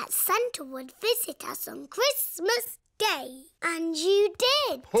wish that Santa would visit us on Christmas Day. And you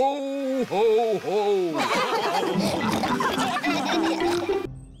did. Ho, ho, ho!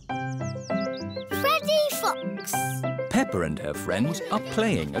 Freddy Fox. Peppa and her friends are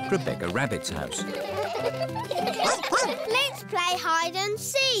playing at Rebecca Rabbit's house. Let's play hide and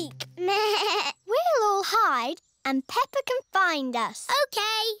seek. We'll all hide and Peppa can find us. OK.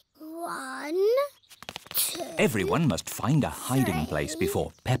 1, 2... Everyone must find a hiding place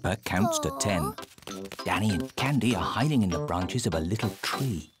before Peppa counts to 10. Danny and Candy are hiding in the branches of a little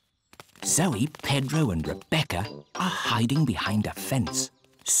tree. Zoe, Pedro and Rebecca are hiding behind a fence.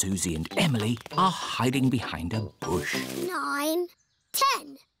 Susie and Emily are hiding behind a bush. 9,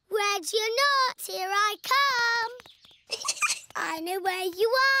 10. Where's your nuts? Here I come. I know where you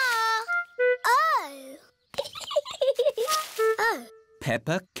are. Oh. Oh.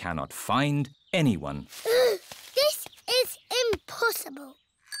 Peppa cannot find anyone. This is impossible.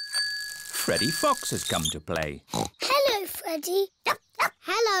 Freddy Fox has come to play. Hello, Freddy. Freddie.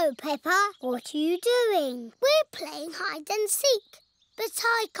 Hello, Peppa. What are you doing? We're playing hide and seek, but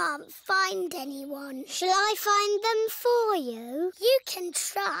I can't find anyone. Shall I find them for you? You can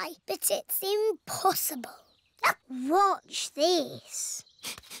try, but it's impossible. Watch this.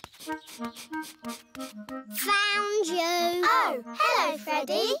 Found you. Oh, hello,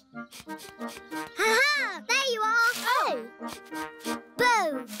 Freddie. Ha-ha! There you are. Oh.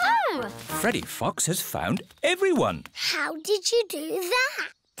 Both. Oh. Freddie Fox has found everyone. How did you do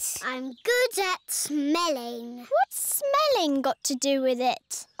that? I'm good at smelling. What's smelling got to do with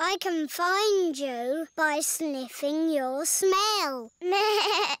it? I can find you by sniffing your smell.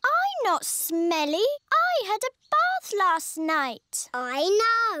 I'm not smelly. I had a bath last night. I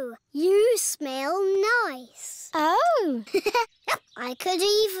know. You smell nice. Oh. I could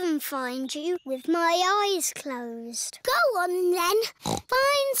even find you with my eyes closed. Go on then.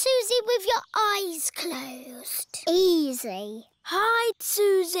 Find Susie with your eyes closed. Easy. Hide,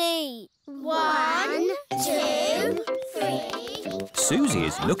 Susie. 1, 2, 3. Susie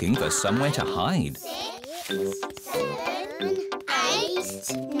is looking for somewhere to hide. 6, 7,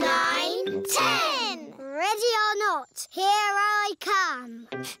 8, 9, 10. Ready or not, here I come.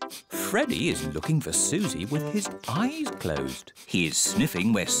 Freddie is looking for Susie with his eyes closed. He is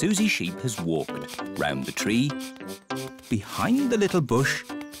sniffing where Susie Sheep has walked, round the tree, behind the little bush,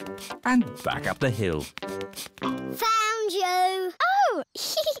 and back up the hill. Found you. Oh.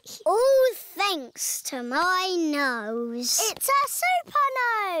 All thanks to my nose. It's a super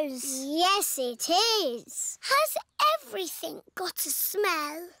nose. Yes, it is. Has everything got a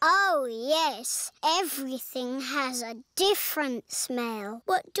smell? Oh, yes. Everything has a different smell.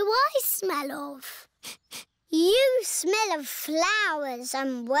 What do I smell of? You smell of flowers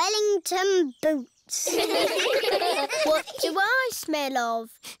and Wellington boots. What do I smell of?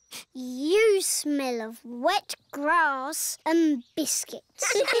 You smell of wet grass and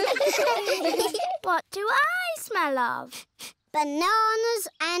biscuits. What do I smell of? Bananas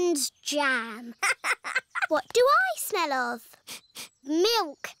and jam. What do I smell of?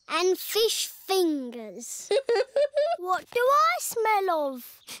 Milk and fish fingers. What do I smell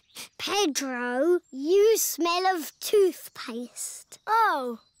of? Pedro, you smell of toothpaste.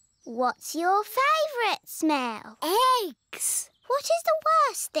 Oh. What's your favourite smell? Eggs. What is the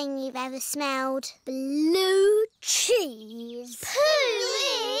worst thing you've ever smelled? Blue cheese.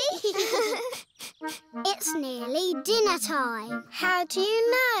 Pooey! It's nearly dinner time. How do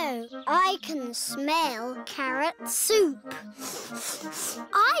you know? I can smell carrot soup.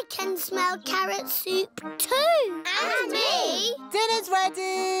 I can smell carrot soup too. And me. Dinner's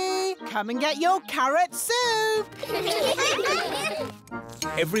ready. Come and get your carrot soup.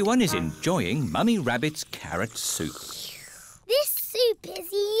 Everyone is enjoying Mummy Rabbit's carrot soup. This soup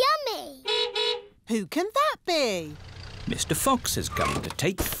is yummy. Who can that be? Mr. Fox has come to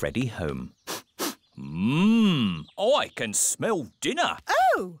take Freddie home. I can smell dinner.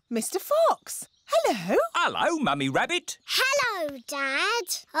 Oh, Mr. Fox. Hello. Hello, Mummy Rabbit. Hello,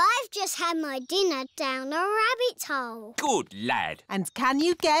 Dad. I've just had my dinner down a rabbit hole. Good lad. And can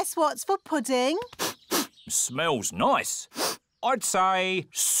you guess what's for pudding? Smells nice. I'd say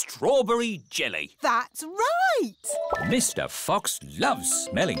strawberry jelly. That's right. Mr. Fox loves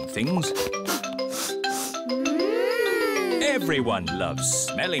smelling things. Everyone loves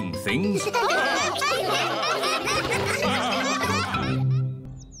smelling things.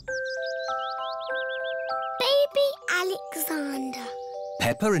 Baby Alexander.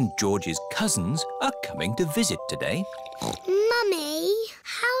 Peppa and George's cousins are coming to visit today. Mummy,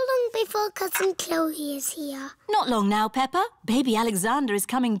 how long before Cousin Chloe is here? Not long now, Peppa. Baby Alexander is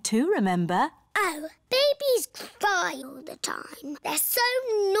coming too, remember? Oh, babies cry all the time. They're so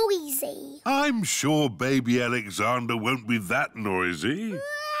noisy. I'm sure baby Alexander won't be that noisy.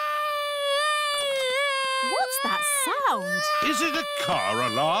 What's that sound? Is it a car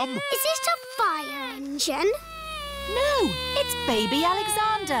alarm? Is it a fire engine? No, it's Baby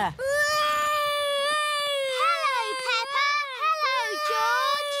Alexander. Hello, Peppa. Hello,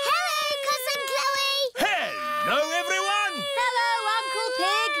 George. Hello, Cousin Chloe. Hello, everyone. Hello, Uncle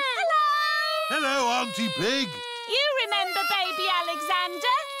Pig. Hello, Auntie Pig. You remember Baby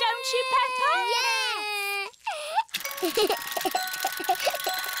Alexander, don't you, Peppa?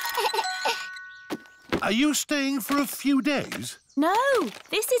 Are you staying for a few days? No,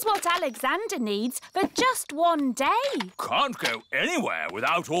 this is what Alexander needs for just one day. Can't go anywhere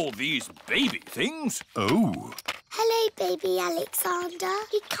without all these baby things. Oh. Hello, baby Alexander.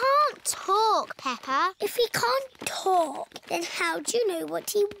 He can't talk, Peppa. If he can't talk, then how do you know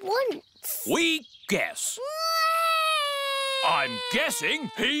what he wants? We guess. I'm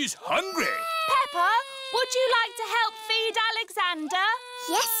guessing he's hungry. Peppa, would you like to help feed feed Alexander?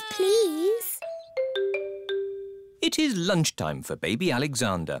 Yes, please. It is lunchtime for baby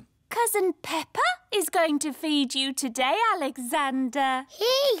Alexander. Cousin Peppa is going to feed you today, Alexander.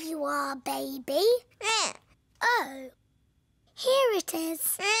 Here you are, baby. Oh, here it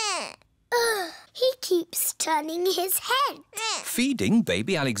is. He keeps turning his head. Feeding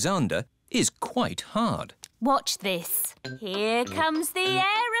baby Alexander is quite hard. Watch this. Here comes the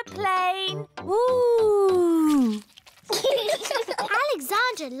aeroplane. Woo!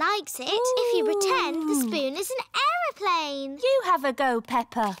 Alexander likes it if you pretend the spoon is an aeroplane. You have a go,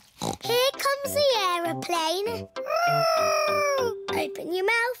 Peppa. Here comes the aeroplane. Open your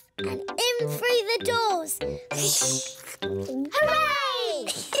mouth and in through the doors. Hooray!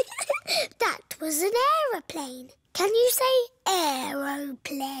 That was an aeroplane. Can you say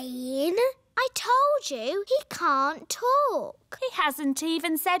aeroplane? I told you he can't talk. He hasn't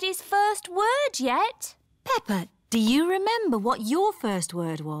even said his first word yet. Peppa, do you remember what your first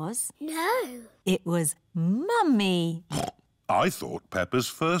word was? No. It was Mummy. I thought Peppa's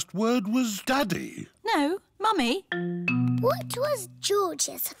first word was Daddy. No, Mummy. What was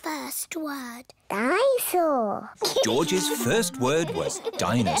George's first word? Dinosaur. George's first word was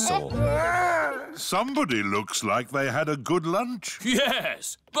dinosaur. Somebody looks like they had a good lunch.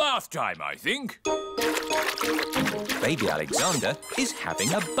 Yes, bath time, I think. Baby Alexander is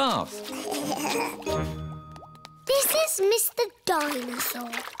having a bath. This is Mr. Dinosaur.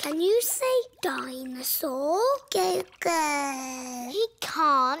 Can you say dinosaur? Go, go. He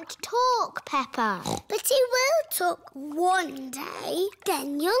can't talk, Peppa. But he will talk one day.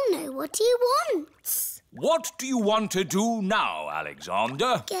 Then you'll know what he wants. What do you want to do now,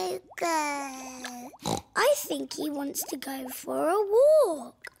 Alexander? Go, go. I think he wants to go for a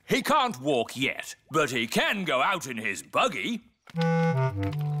walk. He can't walk yet, but he can go out in his buggy.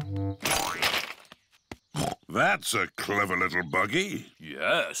 That's a clever little buggy.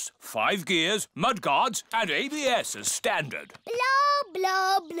 Yes, 5 gears, mudguards and ABS as standard. Blah,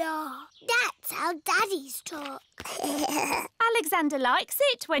 blah, blah. That's how daddies talk. Alexander likes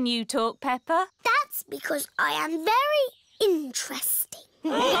it when you talk, Peppa. That's because I am very interesting.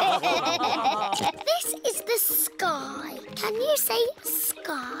 This is the sky. Can you say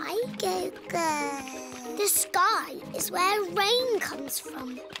sky? Go, go. The sky is where rain comes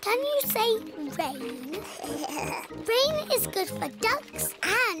from. Can you say rain? Rain is good for ducks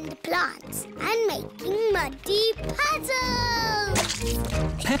and plants and making muddy puddles.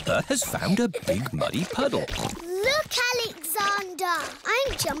 Peppa has found a big muddy puddle. Look, Alexander.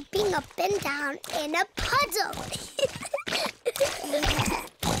 I'm jumping up and down in a puddle.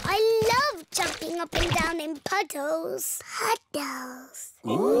 I love jumping up and down in puddles. Puddles.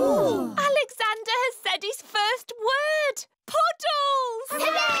 Ooh. Alexander has said his first word. Puddles!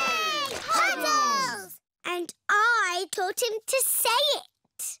 Hooray! Puddles! And I taught him to say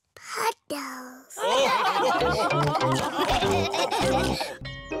it. Puddles.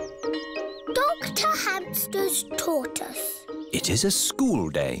 Dr. Hamster's tortoise. It is a school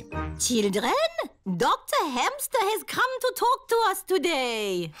day. Children, Dr. Hamster has come to talk to us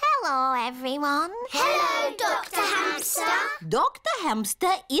today. Hello, everyone. Hello, Dr. Hamster. Dr.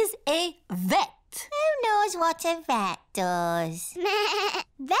 Hamster is a vet. Who knows what a vet does?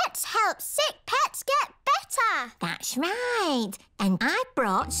 Vets help sick pets get better. That's right. And I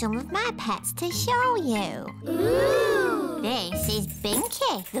brought some of my pets to show you. Ooh. This is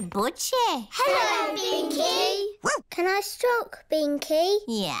Binky, the budgie. Hello, Binky. Can I stroke Binky?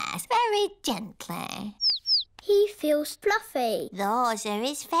 Yes, very gently. He feels fluffy. Those are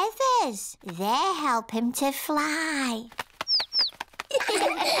his feathers. They help him to fly.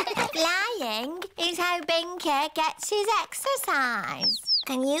 Flying is how Binky gets his exercise.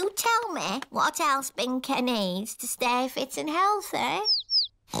 Can you tell me what else Binky needs to stay fit and healthy?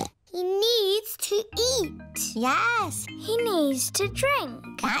 He needs to eat. Yes. He needs to drink.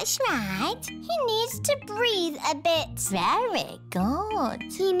 That's right. He needs to breathe a bit. Very good.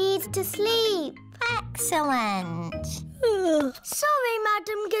 He needs to sleep. Excellent. Sorry,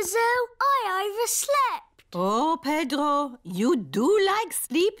 Madam Gazelle. I overslept. Oh, Pedro, you do like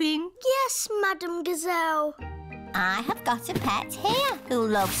sleeping. Yes, Madam Gazelle. I have got a pet here who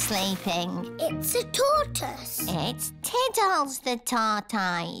loves sleeping. It's a tortoise. It's Tiddles the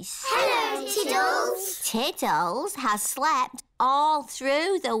tortoise. Hello, Tiddles. Tiddles has slept all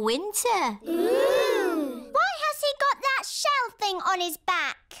through the winter. Ooh. Why has he got that shell thing on his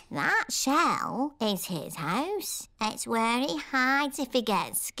back? That shell is his house. It's where he hides if he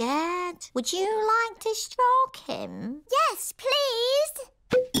gets scared. Would you like to stroke him? Yes, please.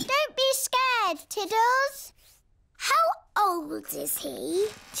 Don't be scared, Tiddles. How old is he?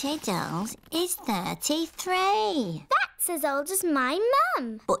 Tiddles is 33. That's That's as old as my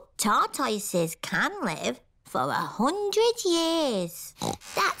mum. But tortoises can live for 100 years.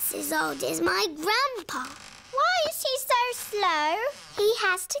 That's as old as my grandpa. Why is he so slow? He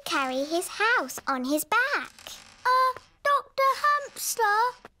has to carry his house on his back. Dr. Hamster,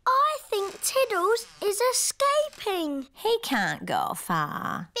 I think Tiddles is escaping. He can't go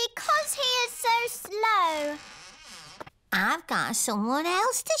far. Because he is so slow. I've got someone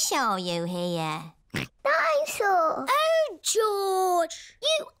else to show you here. Dinosaur. Oh, George,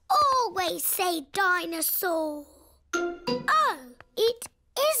 you always say dinosaur. Oh, it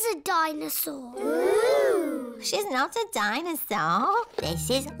is a dinosaur. Ooh. She's not a dinosaur. This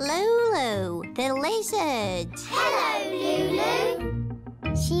is Lulu, the lizard. Hello,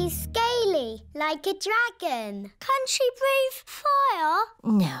 Lulu. She's scaly, like a dragon. Can she breathe fire?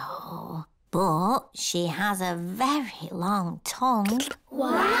 No, but she has a very long tongue.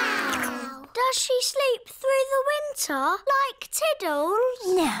 Wow. Does she sleep through the winter, like Tiddles?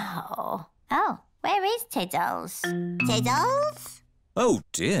 No. Oh, where is Tiddles? Tiddles? Oh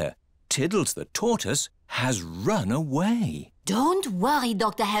dear, Tiddles the tortoise has run away. Don't worry,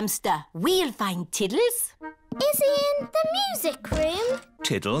 Dr. Hamster. We'll find Tiddles. Is he in the music room?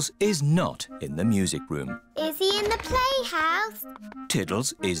 Tiddles is not in the music room. Is he in the playhouse?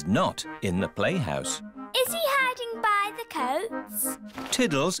 Tiddles is not in the playhouse. Is he hiding by the coats?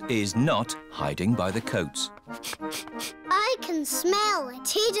 Tiddles is not hiding by the coats. I can smell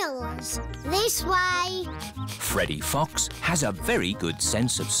Tiddles. This way. Freddy Fox has a very good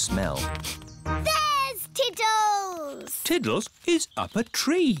sense of smell. There's Tiddles! Tiddles is up a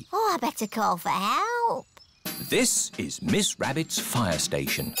tree. Oh, I better call for help. This is Miss Rabbit's fire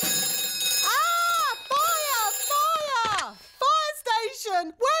station. Ah! Fire! Fire! Fire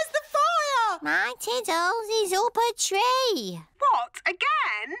station! Where's the fire? My Tiddles is up a tree. What?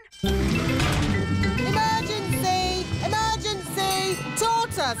 Again? Emergency! Emergency!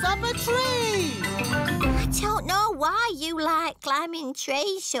 Tortoise up a tree! I don't know why you like climbing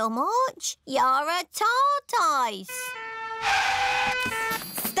trees so much. You're a tortoise.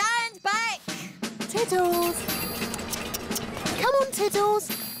 Stand back! Tiddles! Come on, Tiddles!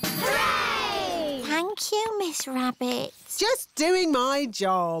 Hooray! Thank you, Miss Rabbit. Just doing my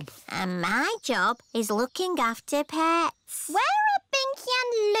job. And my job is looking after pets. Where are Binky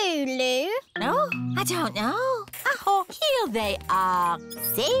and Lulu? Oh, I don't know. Oh, here they are,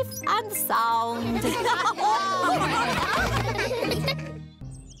 safe and sound.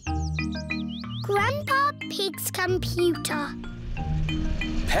 Grandpa Pig's computer.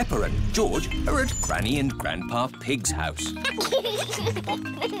 Peppa and George are at Granny and Grandpa Pig's house. Grandpa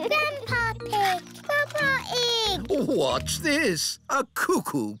Pig, Grandpa Pig. What's this? A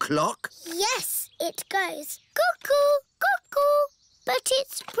cuckoo clock? Yes, it goes cuckoo, cuckoo, but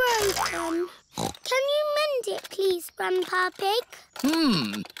it's broken. Can you mend it, please, Grandpa Pig?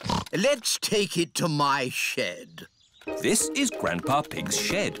 Let's take it to my shed. This is Grandpa Pig's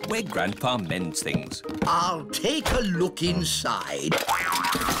shed, where Grandpa mends things. I'll take a look inside.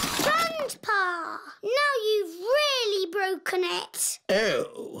 Grandpa! Now you've really broken it.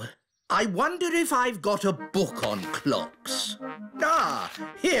 Oh, I wonder if I've got a book on clocks. Ah,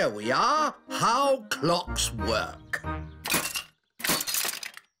 here we are. How clocks work.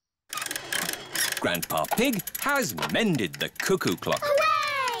 Grandpa Pig has mended the cuckoo clock.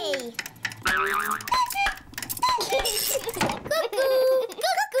 Hooray!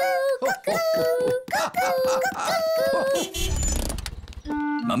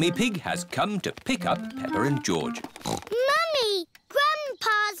 Mummy Pig has come to pick up Peppa and George. Mummy,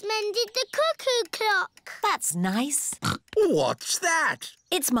 Grandpa's mended the cuckoo clock. That's nice. What's that?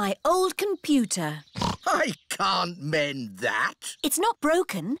 It's my old computer. I can't mend that. It's not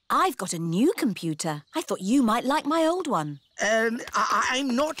broken. I've got a new computer. I thought you might like my old one.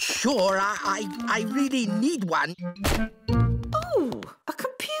 I'm not sure. I really need one. Oh, a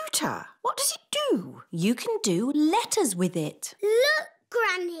computer. What does it do? You can do letters with it. Look,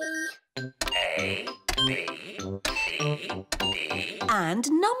 Granny. A, B, C, D. And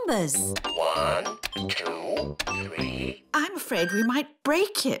numbers. 1, 2, 3. I'm afraid we might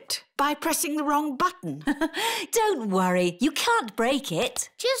break it by pressing the wrong button. Don't worry, you can't break it.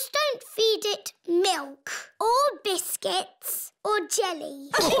 Just don't feed it milk or biscuits or jelly.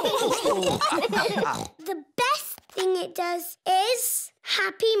 The best thing it does is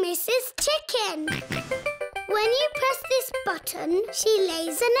Happy Mrs. Chicken. When you press this button, she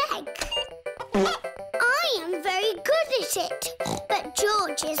lays an egg. I am very good at it, but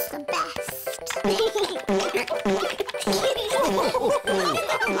George is the best.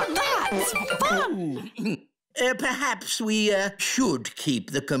 That's fun! Perhaps we should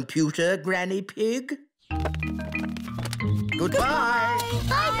keep the computer, Granny Pig? Goodbye.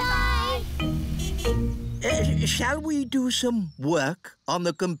 Bye-bye. Shall we do some work on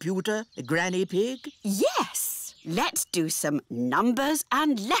the computer, Granny Pig? Yes. Let's do some numbers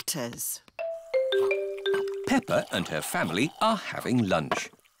and letters. Peppa and her family are having lunch.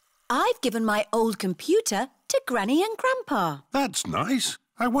 I've given my old computer to Granny and Grandpa. That's nice.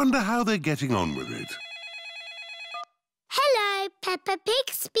 I wonder how they're getting on with it. Hello, Peppa Pig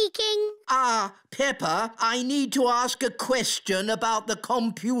speaking. Peppa, I need to ask a question about the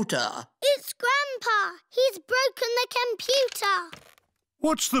computer. It's Grandpa. He's broken the computer.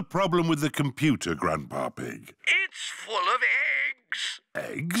 What's the problem with the computer, Grandpa Pig? It's full of eggs.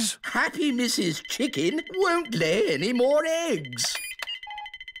 Eggs? Happy Mrs. Chicken won't lay any more eggs.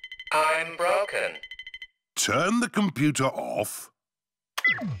 I'm broken. Turn the computer off.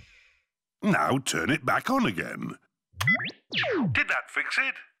 Now turn it back on again. Did that fix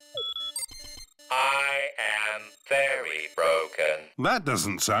it? I am very broken. That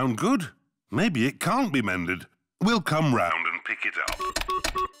doesn't sound good. Maybe it can't be mended. We'll come round and pick it up.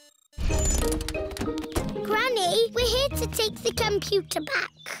 Granny, we're here to take the computer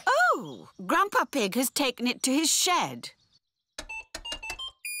back. Oh, Grandpa Pig has taken it to his shed.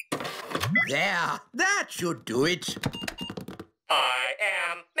 There, that should do it. I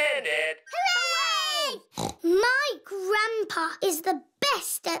am mended. Hooray! My Grandpa is the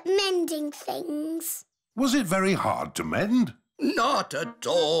best at mending things. Was it very hard to mend? Not at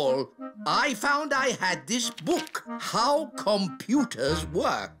all. I found I had this book, How Computers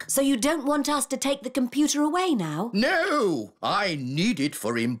Work. So you don't want us to take the computer away now? No, I need it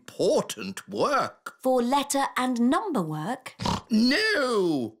for important work. For letter and number work?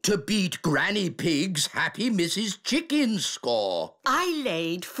 No, to beat Granny Pig's Happy Mrs. Chicken score. I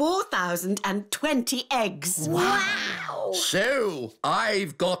laid 4,020 eggs. Wow! So,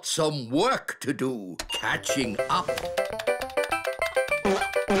 I've got some work to do, catching up.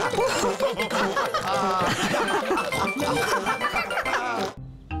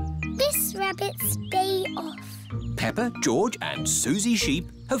 Miss Rabbit's day off. Peppa, George and Susie Sheep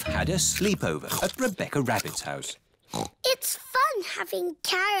have had a sleepover at Rebecca Rabbit's house. It's fun having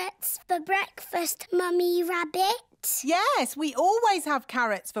carrots for breakfast, Mummy Rabbit. Yes, we always have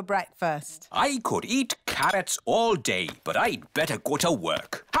carrots for breakfast. I could eat carrots all day, but I'd better go to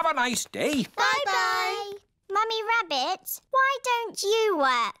work. Have a nice day. Bye-bye. Mummy Rabbit, why don't you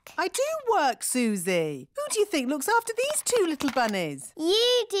work? I do work, Susie. Who do you think looks after these two little bunnies?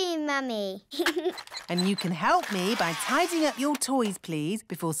 You do, Mummy. And you can help me by tidying up your toys, please,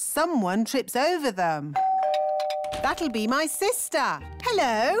 before someone trips over them. That'll be my sister.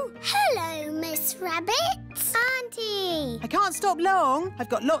 Hello. Hello, Miss Rabbit. Auntie. I can't stop long. I've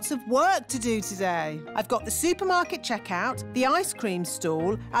got lots of work to do today. I've got the supermarket checkout, the ice cream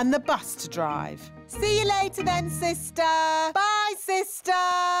stall and the bus to drive. See you later then, sister. Bye, sister.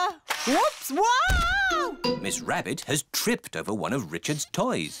 Whoops, wow! Miss Rabbit has tripped over one of Richard's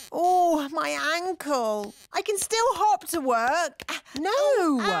toys. Oh, my ankle. I can still hop to work.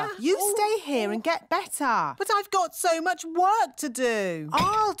 No, you stay here and get better. But I've got so much work to do.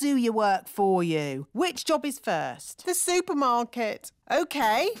 I'll do your work for you. Which job is first? The supermarket.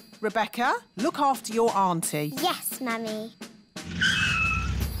 OK, Rebecca, look after your auntie. Yes, Mummy.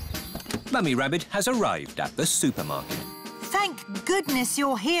 Mummy Rabbit has arrived at the supermarket. Thank goodness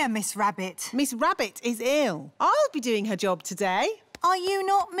you're here, Miss Rabbit. Miss Rabbit is ill. I'll be doing her job today. Are you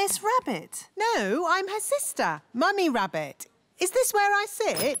not Miss Rabbit? No, I'm her sister, Mummy Rabbit. Is this where I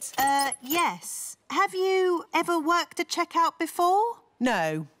sit? Yes. Have you ever worked a checkout before?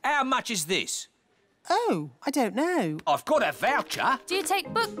 No. How much is this? Oh, I don't know. I've got a voucher. Do you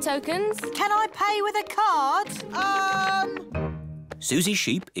take book tokens? Can I pay with a card? Susie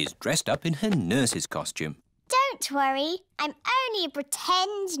Sheep is dressed up in her nurse's costume. Don't worry, I'm only a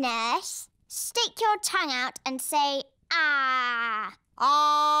pretend nurse. Stick your tongue out and say, ah.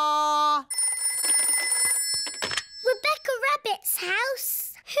 Ah. Rebecca Rabbit's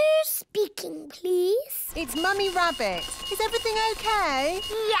house. Who's speaking, please? It's Mummy Rabbit. Is everything OK?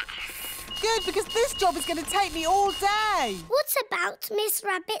 Yes. Good, because this job is going to take me all day. What about Miss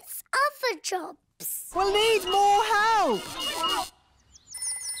Rabbit's other jobs? We'll need more help.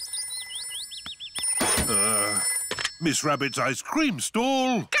 Miss Rabbit's ice cream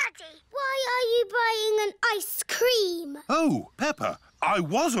stall. Daddy, why are you buying an ice cream? Oh, Peppa, I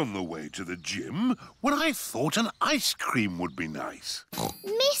was on the way to the gym when I thought an ice cream would be nice.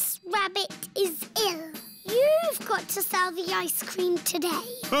 Miss Rabbit is ill. You've got to sell the ice cream today.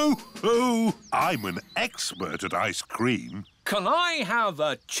 Oh, I'm an expert at ice cream. Can I have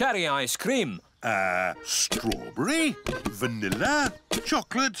a cherry ice cream? Strawberry, vanilla,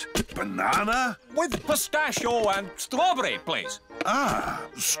 chocolate, banana. With pistachio and strawberry, please. Ah,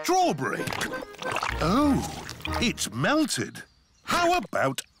 strawberry. Oh, it's melted. How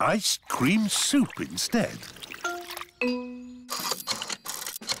about ice cream soup instead?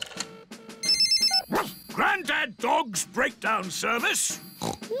 Grandad Dog's breakdown service.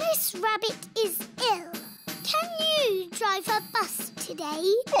 Miss Rabbit is ill. Can you drive her bus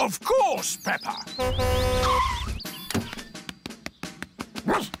today? Of course, Peppa.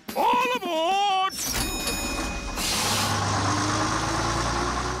 All aboard!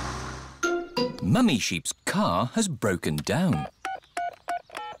 Mummy Sheep's car has broken down.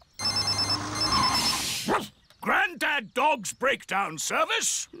 Grandad Dog's breakdown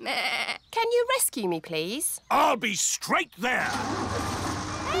service. Can you rescue me, please? I'll be straight there.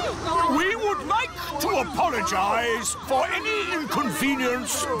 We would like to apologise for any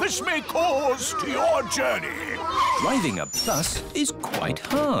inconvenience this may cause to your journey. Driving a bus is quite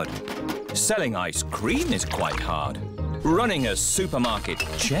hard. Selling ice cream is quite hard. Running a supermarket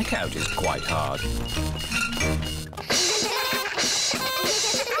checkout is quite hard.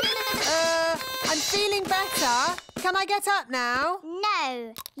 I'm feeling better. Can I get up now?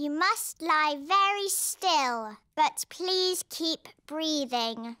 No, you must lie very still. But please keep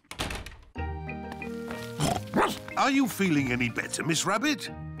breathing. Are you feeling any better, Miss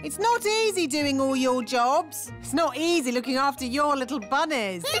Rabbit? It's not easy doing all your jobs. It's not easy looking after your little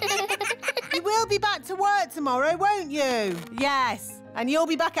bunnies. You will be back to work tomorrow, won't you? Yes. And you'll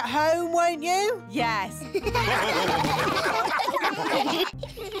be back at home, won't you? Yes.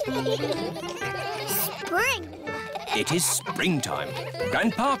 Spring. It is springtime.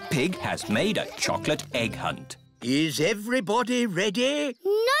 Grandpa Pig has made a chocolate egg hunt. Is everybody ready?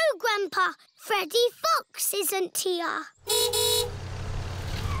 No, Grandpa. Freddy Fox isn't here.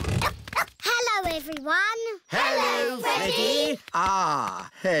 Hello, everyone. Hello, Freddy. Ah,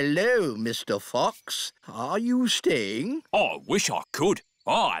 hello, Mr. Fox. Are you staying? I wish I could.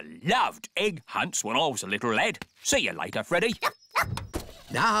 I loved egg hunts when I was a little lad. See you later, Freddy.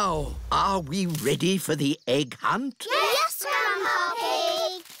 Now, are we ready for the egg hunt? Yes, Grandpa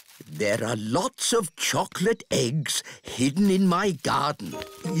Pig. There are lots of chocolate eggs hidden in my garden.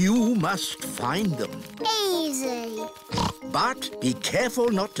 You must find them. Easy. But be careful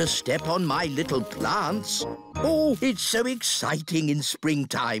not to step on my little plants. Oh, it's so exciting in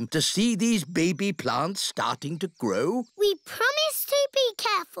springtime to see these baby plants starting to grow. We promise to be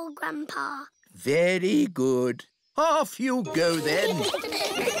careful, Grandpa. Very good. Off you go, then.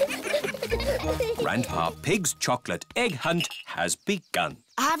 Grandpa Pig's chocolate egg hunt has begun.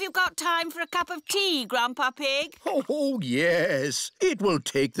 Have you got time for a cup of tea, Grandpa Pig? Oh, yes. It will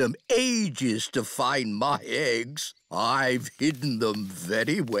take them ages to find my eggs. I've hidden them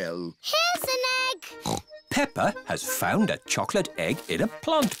very well. Here's an egg. Peppa has found a chocolate egg in a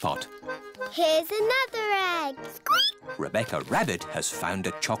plant pot. Here's another egg. Squeak! Rebecca Rabbit has found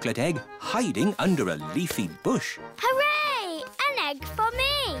a chocolate egg hiding under a leafy bush. Hooray! An egg for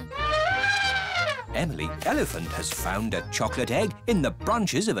me. Emily Elephant has found a chocolate egg in the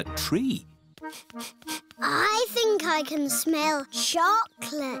branches of a tree. I think I can smell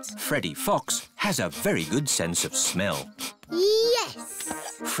chocolate. Freddy Fox has a very good sense of smell. Yes.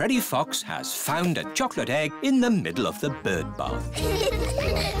 Freddy Fox has found a chocolate egg in the middle of the bird bath.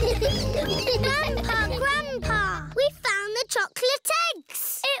 Grandpa! We found the chocolate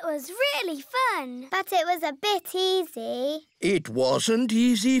eggs. It was really fun. But it was a bit easy. It wasn't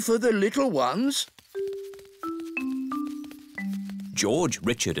easy for the little ones. George,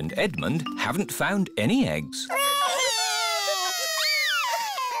 Richard and Edmund haven't found any eggs.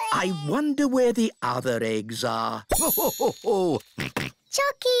 I wonder where the other eggs are.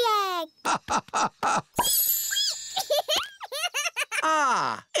 Chucky egg.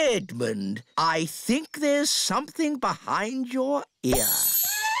 Ah, Edmund, I think there's something behind your ear.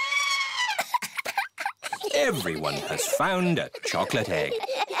 Everyone has found a chocolate egg.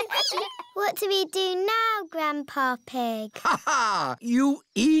 What do we do now, Grandpa Pig? Ha ha! You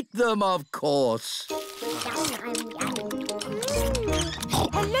eat them, of course.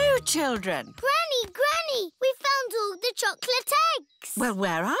 Hello, children. Granny, we found all the chocolate eggs. Well,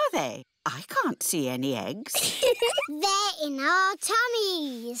 where are they? I can't see any eggs. They're in our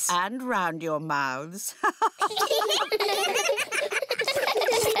tummies. And round your mouths.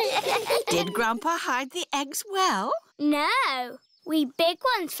 Did Grandpa hide the eggs well? No. We big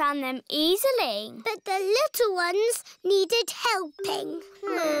ones found them easily. But the little ones needed helping.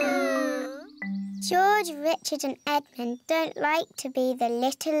 George, Richard and Edmund don't like to be the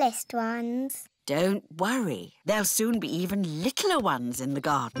littlest ones. Don't worry. There'll soon be even littler ones in the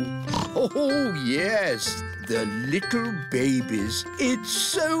garden. Oh, yes, the little babies. It's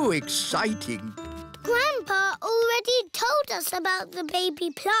so exciting. Grandpa already told us about the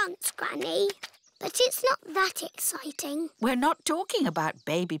baby plants, Granny. But it's not that exciting. We're not talking about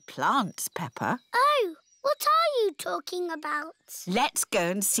baby plants, Peppa. Oh, what are you talking about? Let's go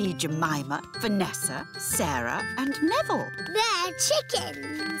and see Jemima, Vanessa, Sarah and Neville. They're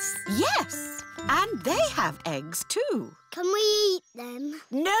chickens. Yes, and they have eggs too. Can we eat them?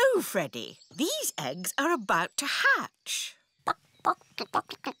 No, Freddie. These eggs are about to hatch.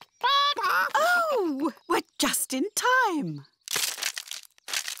 Oh, we're just in time.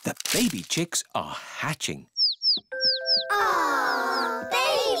 The baby chicks are hatching. Oh,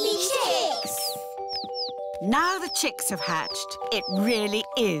 baby chicks! Now the chicks have hatched, it really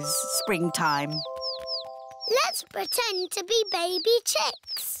is springtime. Let's pretend to be baby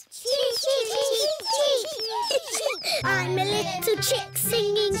chicks. Cheep, cheep, cheep, cheep, cheep. I'm a little chick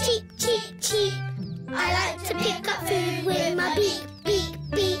singing cheep, cheep, cheep. I like to pick up food with my beak, beak,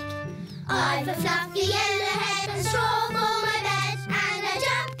 beak. I've a fluffy yellow head and straw for my bed, and I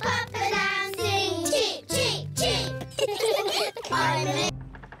jump up and down, sing cheep, cheep, cheep. I'm a little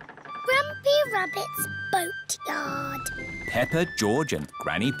Grumpy Rabbit's boatyard. Peppa, George and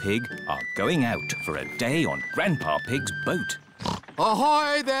Granny Pig are going out for a day on Grandpa Pig's boat.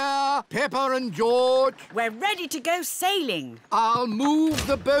 Ahoy there, Peppa and George. We're ready to go sailing. I'll move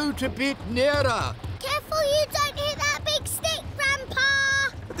the boat a bit nearer. Careful you don't hit that big stick, Grandpa.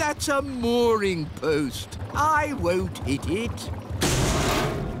 That's a mooring post. I won't hit it.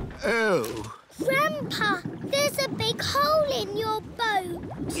 Oh. Grandpa, there's a big hole in your boat.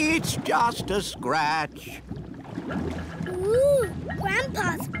 It's just a scratch. Ooh,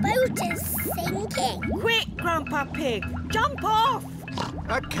 Grandpa's boat is sinking. Quick, Grandpa Pig, jump off.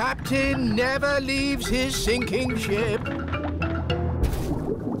 A captain never leaves his sinking ship.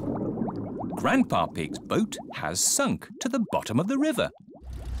 Grandpa Pig's boat has sunk to the bottom of the river.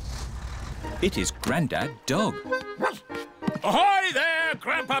 It is Grandad Dog. Ahoy there,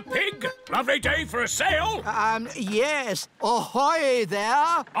 Grandpa Pig! Lovely day for a sail. Yes. Ahoy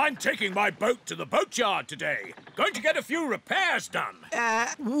there. I'm taking my boat to the boatyard today. Going to get a few repairs done.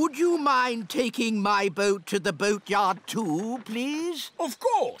 Would you mind taking my boat to the boatyard too, please? Of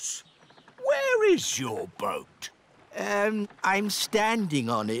course. Where is your boat? I'm standing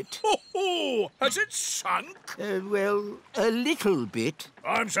on it. Oh, has it sunk? Well, a little bit.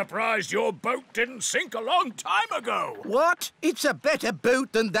 I'm surprised your boat didn't sink a long time ago. What? It's a better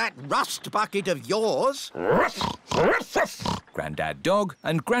boat than that rust bucket of yours. Grandad Dog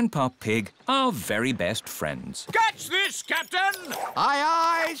and Grandpa Pig are very best friends. Catch this, Captain!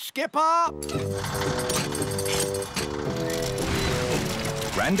 Aye, aye, Skipper.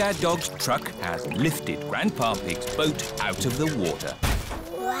 Grandad Dog's truck has lifted Grandpa Pig's boat out of the water.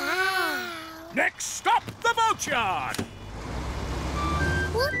 Wow! Next stop, the boatyard!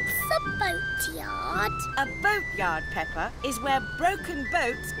 What's a boatyard? A boatyard, Peppa, is where broken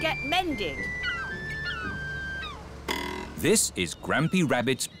boats get mended. This is Grampy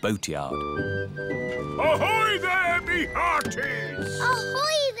Rabbit's boatyard. Ahoy there, me hearties!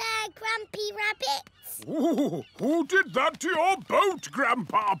 Ahoy there, Grampy Rabbit! Ooh, who did that to your boat,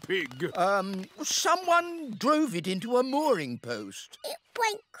 Grandpa Pig? Someone drove it into a mooring post. It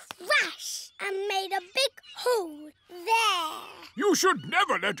went crash and made a big hole there. You should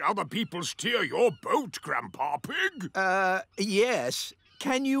never let other people steer your boat, Grandpa Pig. Yes.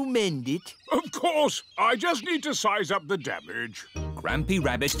 Can you mend it? Of course. I just need to size up the damage. Grampy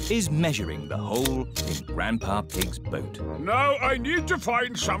Rabbit is measuring the hole in Grandpa Pig's boat. Now I need to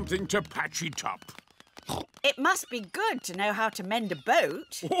find something to patch it up. It must be good to know how to mend a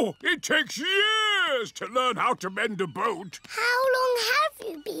boat. Oh, it takes years to learn how to mend a boat. How long have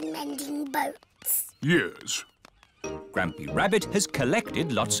you been mending boats? Years. Grampy Rabbit has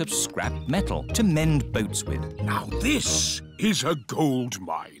collected lots of scrap metal to mend boats with. Now this is a gold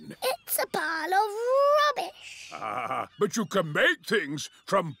mine. It's a pile of rubbish. But you can make things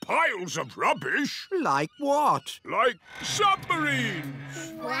from piles of rubbish. Like what? Like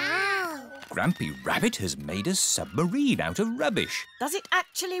submarines. Wow. Grampy Rabbit has made a submarine out of rubbish. Does it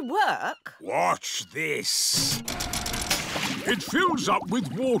actually work? Watch this. It fills up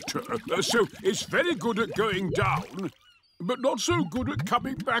with water, so it's very good at going down, but not so good at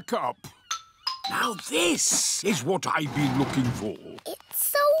coming back up. Now this is what I've been looking for.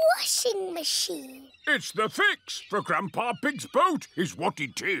 It's a washing machine. It's the fix for Grandpa Pig's boat, is what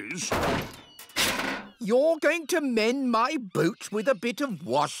it is. You're going to mend my boat with a bit of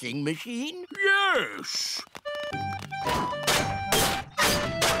washing machine? Yes.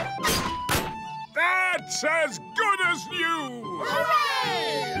 It's as good as new!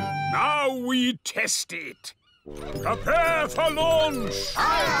 Hooray! Now we test it. Prepare for launch!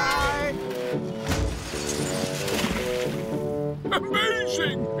 Aye,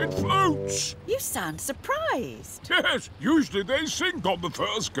 Amazing! It floats! You sound surprised. Yes, usually they sink on the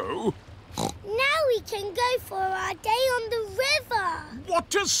first go. Now we can go for our day on the river.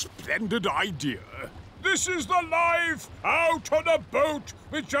 What a splendid idea! This is the life out on a boat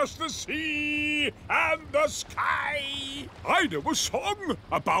with just the sea and the sky. I know a song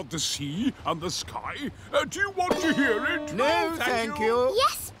about the sea and the sky. Do you want to hear it? No, thank you.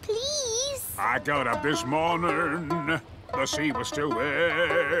 Yes, please. I got up this morning. The sea was still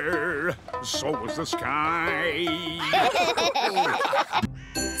there. So was the sky.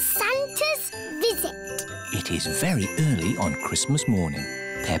 Santa's visit. It is very early on Christmas morning.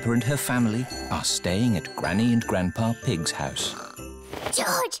 Peppa and her family are staying at Granny and Grandpa Pig's house.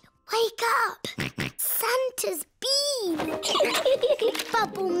 George, wake up. Santa's been.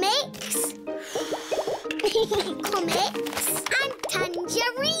 Bubble mix. Comics and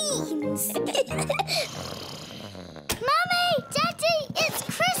tangerines. Mummy! Daddy! It's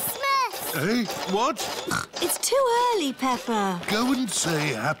Christmas! Eh? What? It's too early, Peppa. Go and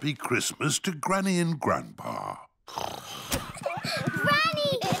say Happy Christmas to Granny and Grandpa. Granny!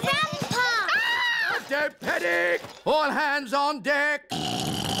 Grandpa! Don't panic! All hands on deck!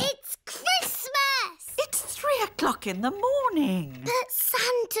 It's Christmas! It's 3 o'clock in the morning. But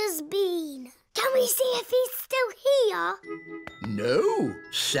Santa's been. Can we see if he's still here? No,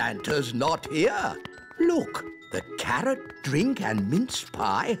 Santa's not here. Look, the carrot drink and mince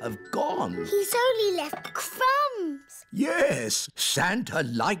pie have gone. He's only left crumbs. Yes, Santa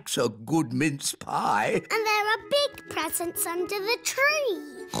likes a good mince pie. And there are big presents under the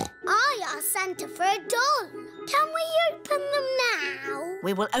tree. I asked Santa for a doll. Can we open them now?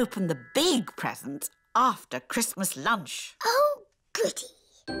 We will open the big presents after Christmas lunch. Oh, goody.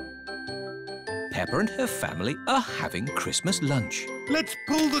 Peppa and her family are having Christmas lunch. Let's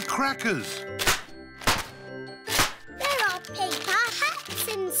pull the crackers. There are paper hats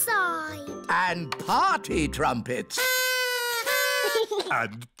inside. And party trumpets.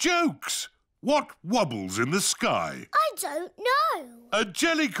 And jokes. What wobbles in the sky? I don't know. A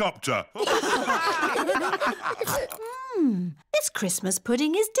jellycopter. This Christmas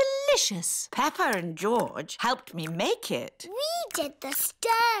pudding is delicious. Peppa and George helped me make it. We did the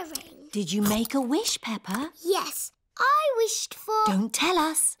stirring. Did you make a wish, Peppa? Yes, I wished for... Don't tell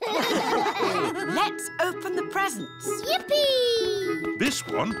us. Let's open the presents. Yippee! This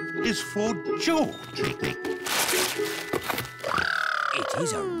one is for George. It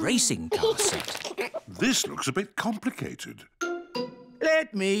is a racing car set. This looks a bit complicated.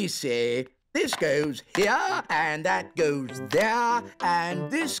 Let me see. This goes here, and that goes there, and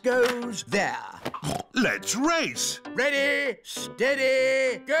this goes there. Let's race. Ready,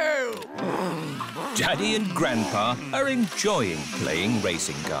 steady, go! Daddy and Grandpa are enjoying playing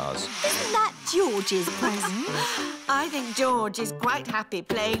racing cars. Isn't that George's present? I think George is quite happy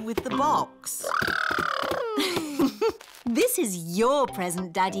playing with the box. This is your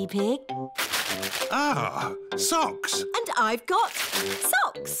present, Daddy Pig. Ah, socks. And I've got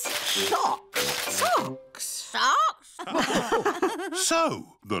socks. Socks. Socks. Socks?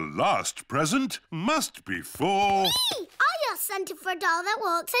 So, the last present must be for... Me! I asked Santa for a doll that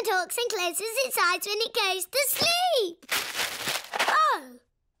walks and talks and closes its eyes when it goes to sleep. Oh,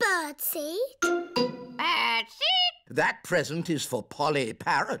 birdseed. Birdseed? That present is for Polly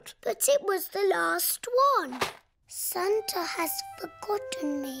Parrot. But it was the last one. Santa has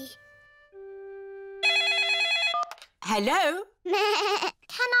forgotten me. Hello? Can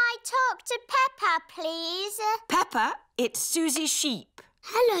I talk to Peppa, please? Peppa, it's Susie Sheep.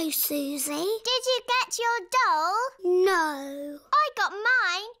 Hello, Susie. Did you get your doll? No. I got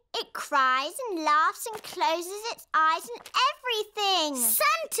mine. It cries and laughs and closes its eyes and everything.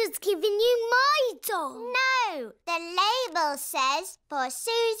 Santa's given you my doll. No, the label says for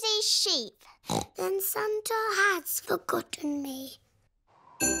Susie Sheep. Then Santa has forgotten me.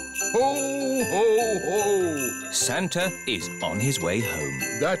 Ho, ho, ho! Santa is on his way home.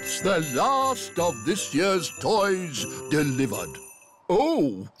 That's the last of this year's toys delivered.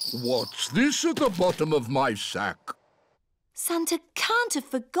 Oh, what's this at the bottom of my sack? Santa can't have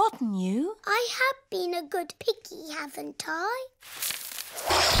forgotten you. I have been a good piggy, haven't I?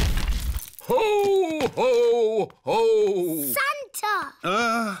 Ho, ho, ho! Santa!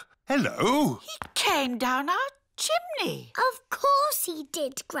 Hello? He came down our chimney. Of course he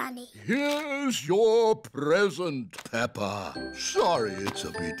did, Granny. Here's your present, Peppa. Sorry it's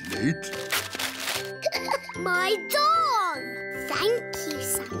a bit late. My doll! Thank you,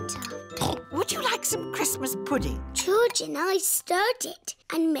 Santa. Would you like some Christmas pudding? George and I stirred it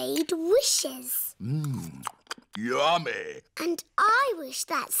and made wishes. Yummy. And I wish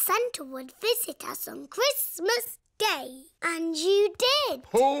that Santa would visit us on Christmas Day. And you did.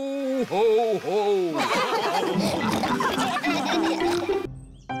 Ho, ho, ho.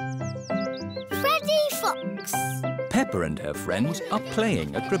 Freddy Fox. Peppa and her friends are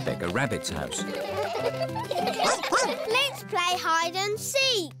playing at Rebecca Rabbit's house. Let's play hide and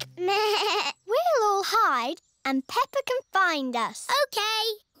seek. We'll all hide and Peppa can find us. OK.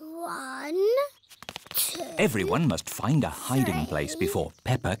 1, 2... Everyone must find a hiding place before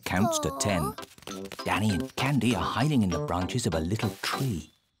Peppa counts to 10. Danny and Candy are hiding in the branches of a little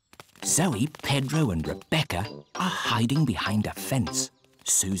tree. Zoe, Pedro and Rebecca are hiding behind a fence.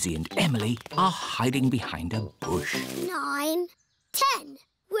 Susie and Emily are hiding behind a bush. 9, 10.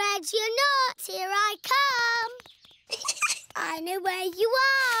 Where's your nuts? Here I come. I know where you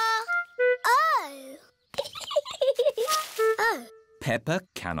are. Oh. Oh. Peppa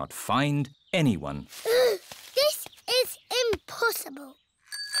cannot find anyone. This is impossible.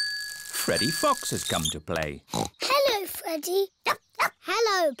 Freddy Fox has come to play. Hello, Freddy.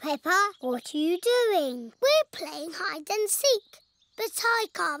 Hello, Peppa. What are you doing? We're playing hide and seek, but I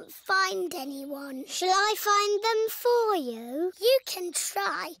can't find anyone. Shall I find them for you? You can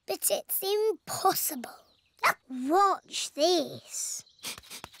try, but it's impossible. Watch this.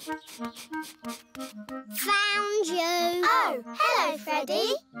 Found you. Oh, hello,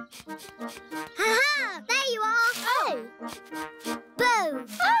 Freddy. Ha-ha, there you are. Oh. Boo.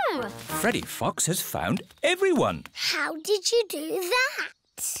 Oh. Freddy Fox has found everyone. How did you do that?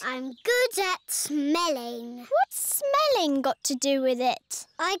 I'm good at smelling. What's smelling got to do with it?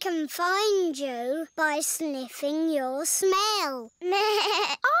 I can find you by sniffing your smell.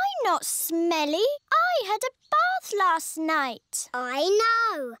 I'm not smelly. I had a bath last night. I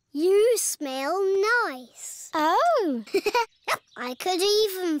know. You smell nice. Oh. I could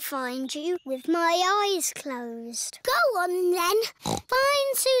even find you with my eyes closed. Go on then.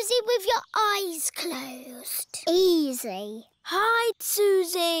 Find Susie with your eyes closed. Easy. Hide,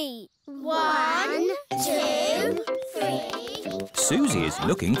 Susie. 1, 2, 3. Susie is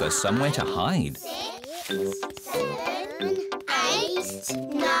looking for somewhere to hide. 6, 7, 8,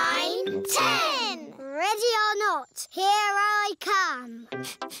 9, 10. Ready or not, here I come.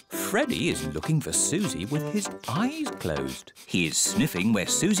 Freddy is looking for Susie with his eyes closed. He is sniffing where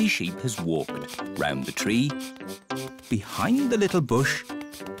Susie Sheep has walked, round the tree, behind the little bush,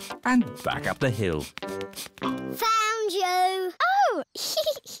 and back up the hill. Found you. Oh!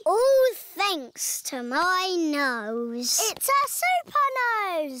 All thanks to my nose. It's a super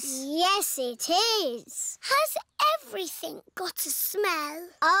nose. Yes, it is. Has everything got a smell?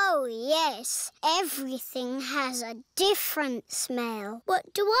 Oh, yes. Everything has a different smell.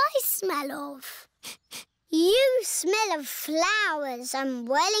 What do I smell of? You smell of flowers and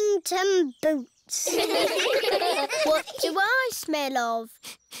Wellington boots. What do I smell of?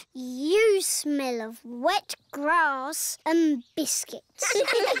 You smell of wet grass and biscuits.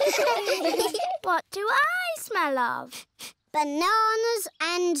 What do I smell of? Bananas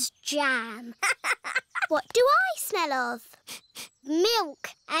and jam. What do I smell of? Milk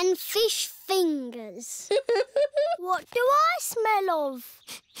and fish fingers. What do I smell of?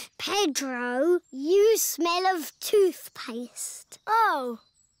 Pedro, you smell of toothpaste. Oh.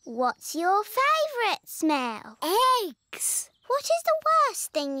 What's your favourite smell? Eggs. What is the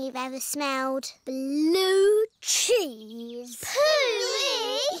worst thing you've ever smelled? Blue cheese.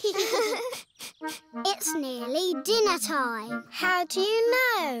 Pooey! It's nearly dinner time. How do you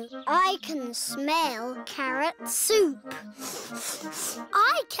know? I can smell carrot soup.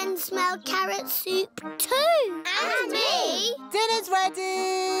 I can smell carrot soup too. And me. Dinner's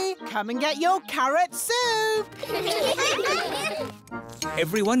ready. Come and get your carrot soup.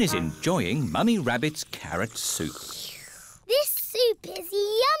 Everyone is enjoying Mummy Rabbit's carrot soup. This soup is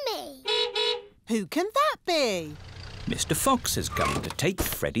yummy. Who can that be? Mr. Fox has come to take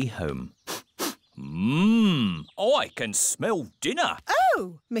Freddy home. I can smell dinner.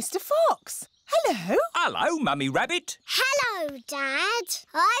 Oh, Mr. Fox. Hello. Hello, Mummy Rabbit. Hello, Dad.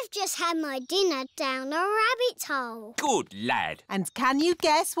 I've just had my dinner down a rabbit hole. Good lad. And can you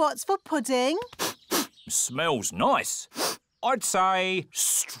guess what's for pudding? Smells nice. I'd say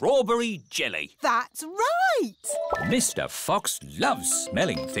strawberry jelly. That's right. Mr. Fox loves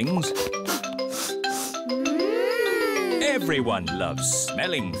smelling things. Everyone loves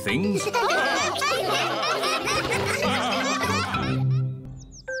smelling things.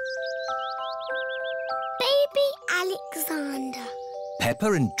 Baby Alexander.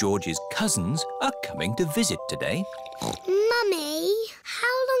 Peppa and George's cousins are coming to visit today. Mummy, how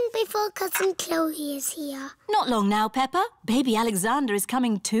long before Cousin Chloe is here. Not long now, Peppa. Baby Alexander is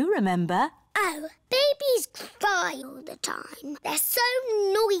coming too, remember? Oh, babies cry all the time. They're so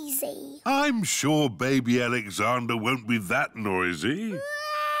noisy. I'm sure baby Alexander won't be that noisy.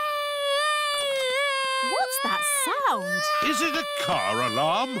 What's that sound? Is it a car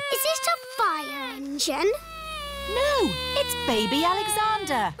alarm? Is it a fire engine? No, it's baby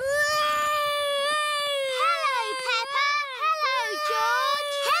Alexander. Hello, Peppa. Hello,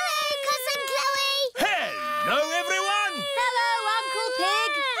 George. Hello, Cousin Chloe. Hello, everyone! Hello, Uncle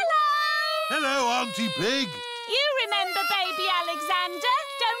Pig. Hello, Auntie Pig. You remember baby Alexander,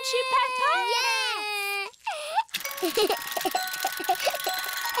 don't you, Peppa? Yes.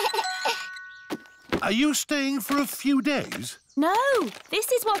 Are you staying for a few days? No, this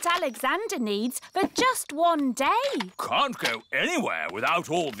is what Alexander needs for just one day. Can't go anywhere without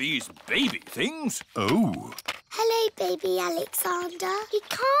all these baby things. Oh. Hello, baby Alexander. He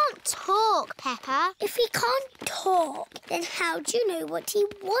can't talk, Peppa. If he can't talk, then how do you know what he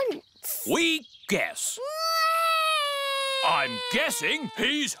wants? We guess. I'm guessing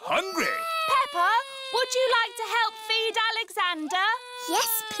he's hungry. Peppa, would you like to help feed Alexander?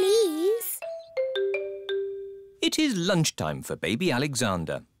 Yes, please. It is lunchtime for baby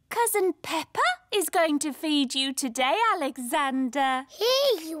Alexander. Cousin Peppa is going to feed you today, Alexander.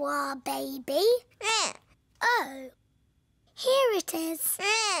 Here you are, baby. Oh, here it is.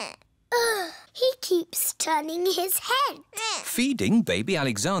 He keeps turning his head. Feeding baby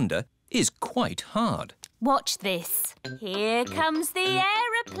Alexander is quite hard. Watch this. Here comes the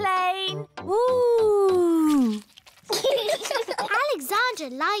aeroplane. Ooh.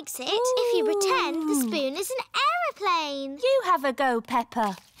 Alexander likes it if you pretend the spoon is an aeroplane. You have a go,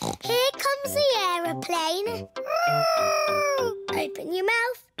 Peppa. Here comes the aeroplane. Open your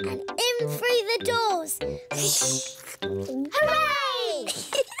mouth and in through the doors. Hooray!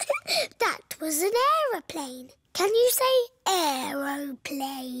 That was an aeroplane. Can you say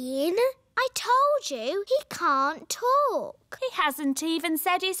aeroplane? I told you he can't talk. He hasn't even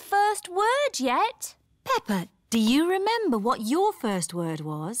said his first word yet. Peppa, do you remember what your first word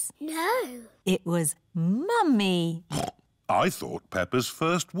was? No. It was Mummy. I thought Peppa's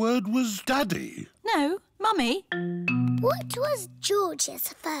first word was Daddy. No, Mummy. What was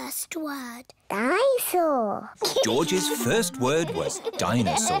George's first word? Dinosaur. George's first word was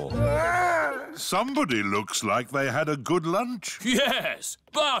dinosaur. Somebody looks like they had a good lunch. Yes,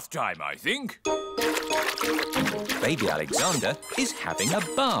 bath time, I think. Baby Alexander is having a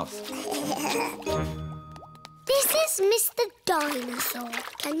bath. This is Mr. Dinosaur.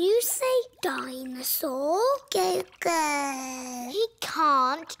 Can you say dinosaur? Go, go. He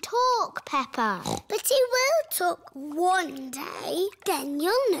can't talk, Peppa. But he will talk one day. Then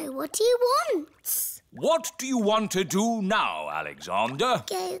you'll know what he wants. What do you want to do now, Alexander?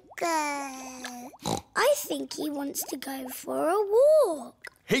 Go, go. I think he wants to go for a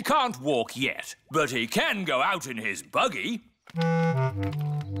walk. He can't walk yet, but he can go out in his buggy.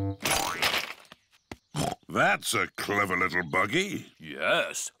 That's a clever little buggy.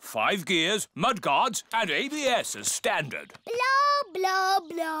 Yes, 5 gears, mudguards and ABS as standard. Blah, blah,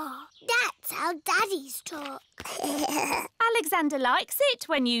 blah. That's how daddies talk. Alexander likes it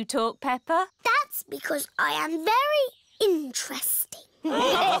when you talk, Peppa. That's because I am very interesting.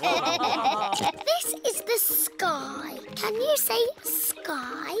 This is the sky. Can you say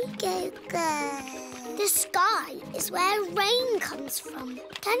sky? Go, go. The sky is where rain comes from.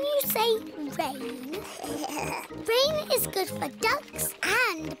 Can you say rain? Rain is good for ducks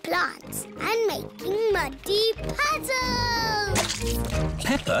and plants and making muddy puddles.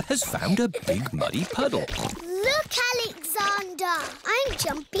 Peppa has found a big muddy puddle. Look, Alexander. I'm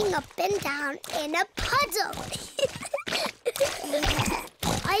jumping up and down in a puddle.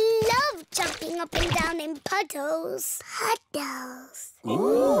 I love jumping up and down in puddles. Puddles.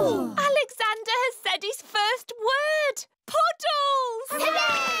 Ooh. Alexander has said his first word. Puddles!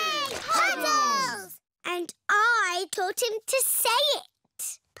 Hooray! Puddles! And I taught him to say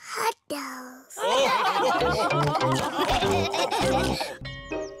it. Puddles.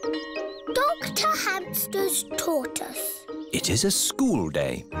 Dr. Hamster's tortoise. It is a school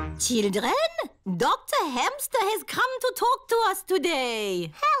day. Children, Dr. Hamster has come to talk to us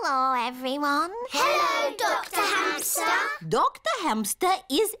today. Hello, everyone. Hello, Dr. Hamster. Dr. Hamster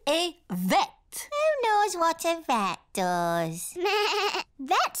is a vet. Who knows what a vet does?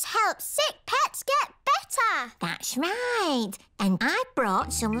 Vets help sick pets get better. That's right. And I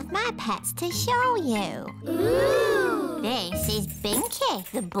brought some of my pets to show you. Ooh. This is Binky,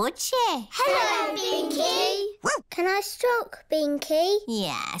 the budgie. Hello, Binky. Can I stroke Binky?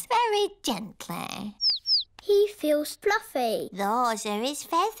 Yes, very gently. He feels fluffy. Those are his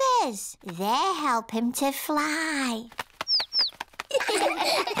feathers. They help him to fly.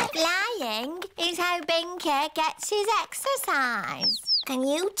 Flying is how Binker gets his exercise. Can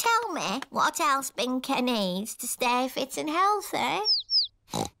you tell me what else Binker needs to stay fit and healthy?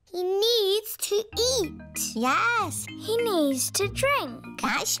 He needs to eat. Yes. He needs to drink.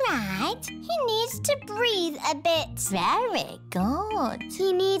 That's right. He needs to breathe a bit. Very good.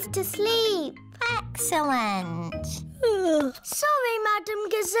 He needs to sleep. Excellent. Sorry, Madam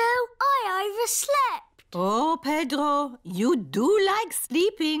Gazelle. I overslept. Oh, Pedro, you do like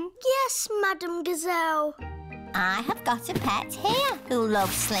sleeping. Yes, Madam Gazelle. I have got a pet here who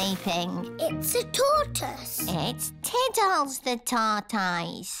loves sleeping. It's a tortoise. It's Tiddles the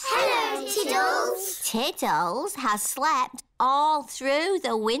tortoise. Hello, Tiddles. Tiddles has slept all through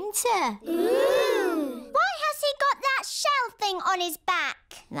the winter. Ooh. Why has he got that shell thing on his back?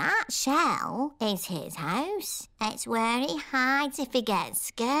 That shell is his house. It's where he hides if he gets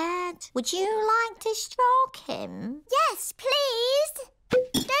scared. Would you like to stroke him? Yes, please.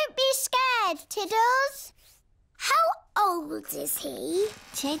 Don't be scared, Tiddles. How old is he?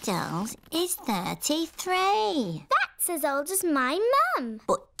 Tiddles is 33. That's as old as my mum.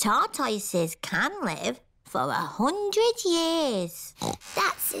 But tortoises can live for 100 years.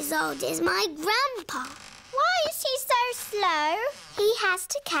 That's as old as my grandpa. Why is he so slow? He has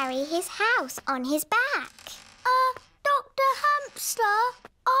to carry his house on his back. Dr. Hamster,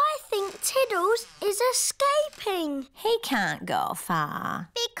 I think Tiddles is escaping. He can't go far.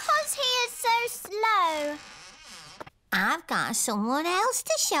 Because he is so slow. I've got someone else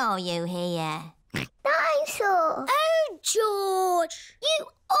to show you here. Dinosaur. Oh, George, you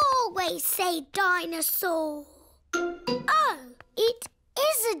always say dinosaur. Oh, it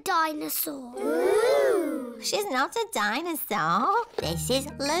is a dinosaur. Ooh. She's not a dinosaur. This is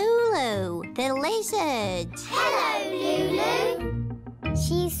Lulu, the lizard. Hello, Lulu.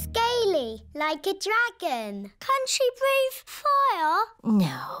 She's scaly, like a dragon. Can she breathe fire?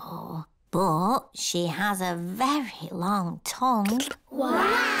 No, but she has a very long tongue.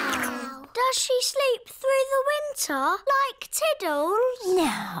 Wow. Does she sleep through the winter, like Tiddles?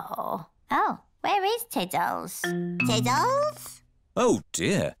 No. Oh, where is Tiddles? Tiddles? Oh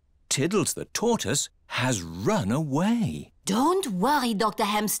dear, Tiddles the tortoise has run away. Don't worry, Dr.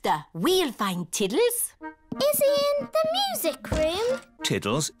 Hamster. We'll find Tiddles. Is he in the music room?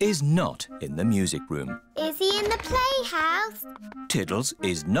 Tiddles is not in the music room. Is he in the playhouse? Tiddles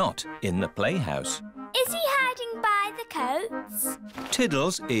is not in the playhouse. Is he hiding by the coats?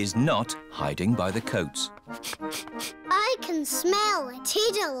 Tiddles is not hiding by the coats. I can smell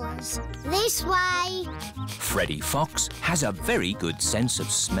Tiddles. This way. Freddy Fox has a very good sense of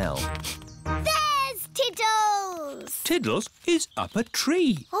smell. There's Tiddles! Tiddles is up a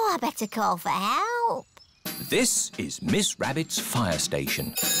tree. Oh, I better call for help. This is Miss Rabbit's fire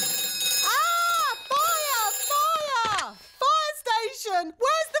station. Ah! Fire! Fire! Fire station!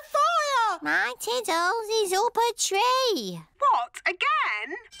 Where's the fire? My Tiddles is up a tree. What,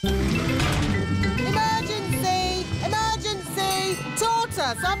 again? Emergency! Emergency!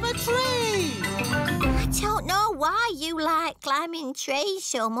 Tortoise up a tree! I don't know why you like climbing trees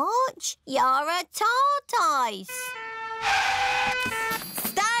so much. You're a tortoise.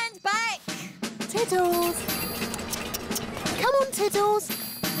 Stand back! Tiddles! Come on, Tiddles!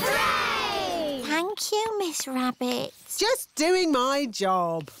 Hooray! Thank you, Miss Rabbit. Just doing my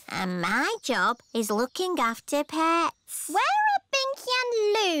job. And my job is looking after pets. Where are Binky and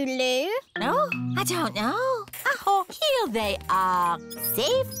Lulu? Oh, I don't know. Oh, here they are,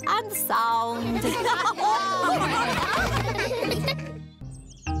 safe and sound.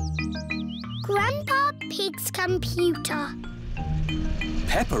 Grandpa Pig's computer.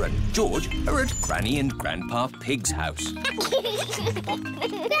 Peppa and George are at Granny and Grandpa Pig's house. Grandpa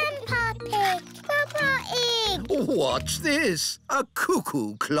Pig, Grandpa Pig. What's this? A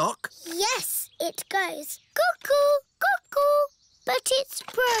cuckoo clock? Yes, it goes cuckoo, cuckoo, but it's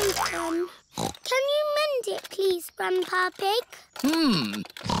broken. Can you mend it, please, Grandpa Pig?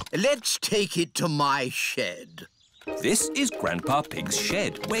 Let's take it to my shed. This is Grandpa Pig's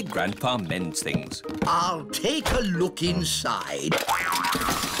shed, where Grandpa mends things. I'll take a look inside.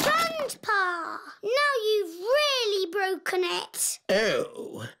 Grandpa, now you've really broken it.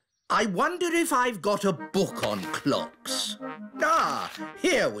 Oh, I wonder if I've got a book on clocks. Ah,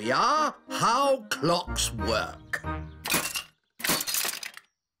 here we are. How clocks work.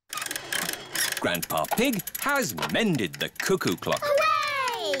 Grandpa Pig has mended the cuckoo clock.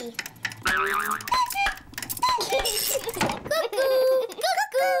 Hooray!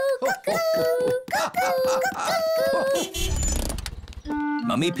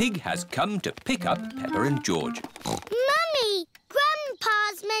 Mummy Pig has come to pick up Peppa and George. Mummy,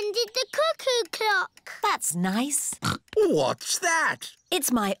 Grandpa's mended the cuckoo clock. That's nice. What's that?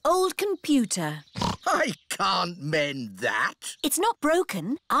 It's my old computer. I can't mend that. It's not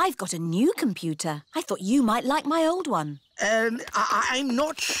broken. I've got a new computer. I thought you might like my old one. I'm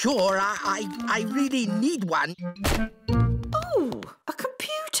not sure. I really need one. Oh, a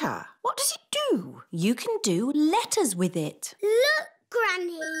computer. What does it do? You can do letters with it. Look,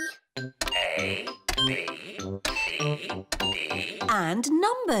 Granny. A, B, C, D. And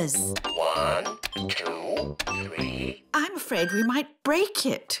numbers. 1, 2, 3. I'm afraid we might break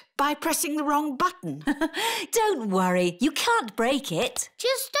it by pressing the wrong button. Don't worry, you can't break it.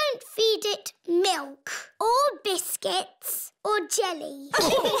 Just don't feed it milk or biscuits or jelly.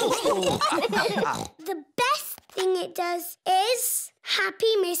 The best thing it does is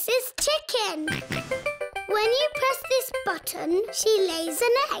Happy Mrs. Chicken. When you press this button, she lays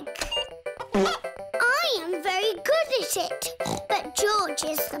an egg. I am very good at it, but George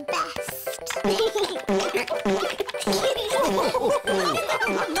is the best.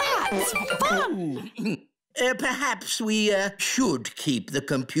 That's fun! Perhaps we should keep the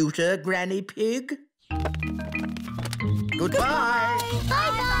computer, Granny Pig. Goodbye.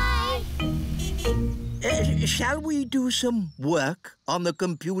 Bye-bye. Shall we do some work on the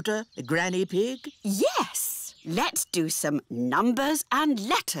computer, Granny Pig? Yes. Let's do some numbers and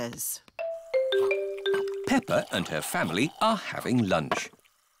letters. Peppa and her family are having lunch.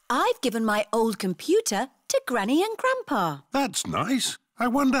 I've given my old computer to Granny and Grandpa. That's nice. I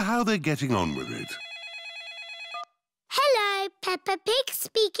wonder how they're getting on with it. Hello, Peppa Pig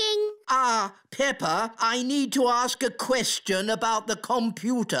speaking. Peppa, I need to ask a question about the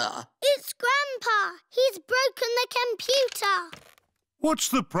computer. It's Grandpa. He's broken the computer. What's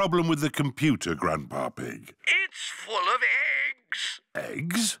the problem with the computer, Grandpa Pig? It's full of eggs.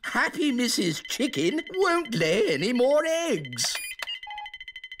 Eggs? Happy Mrs. Chicken won't lay any more eggs.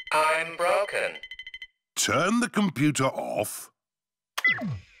 I'm broken. Turn the computer off.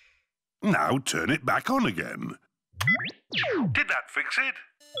 Now turn it back on again. Did that fix it?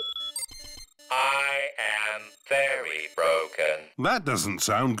 I am very broken. That doesn't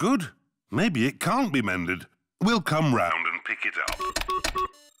sound good. Maybe it can't be mended. We'll come round and pick it up.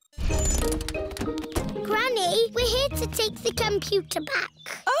 Granny, we're here to take the computer back.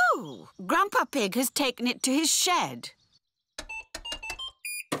 Oh, Grandpa Pig has taken it to his shed.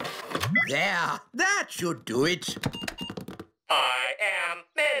 There, that should do it. I am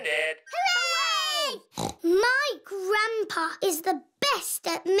mended. Hooray! My Grandpa is the best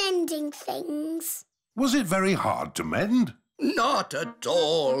at mending things. Was it very hard to mend? Not at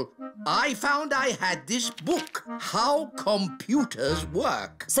all. I found I had this book, How Computers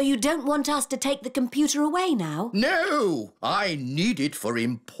Work. So you don't want us to take the computer away now? No, I need it for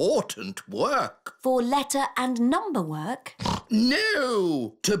important work. For letter and number work?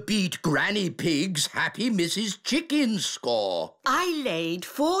 No, to beat Granny Pig's Happy Mrs. Chicken score. I laid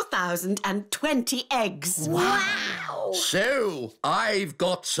 4,020 eggs. Wow! So, I've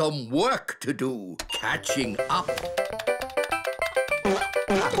got some work to do, catching up.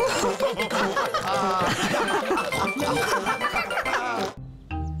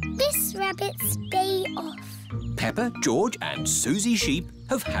 Miss Rabbit's day off. Peppa, George and Susie Sheep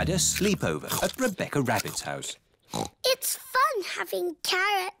have had a sleepover at Rebecca Rabbit's house. It's fun having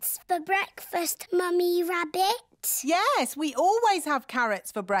carrots for breakfast, Mummy Rabbit. Yes, we always have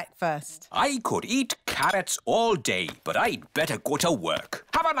carrots for breakfast. I could eat carrots all day, but I'd better go to work.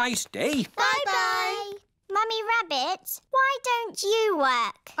 Have a nice day. Bye-bye. Mummy Rabbit, why don't you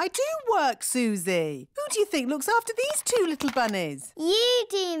work? I do work, Susie. Who do you think looks after these two little bunnies? You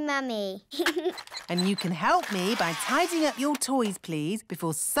do, Mummy. And you can help me by tidying up your toys, please,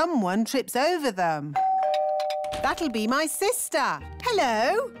 before someone trips over them. That'll be my sister.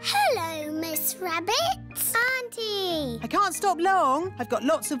 Hello. Hello, Miss Rabbit. Auntie. I can't stop long. I've got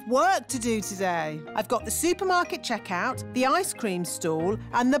lots of work to do today. I've got the supermarket checkout, the ice cream stall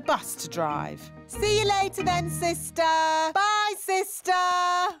and the bus to drive. See you later then, sister. Bye, sister.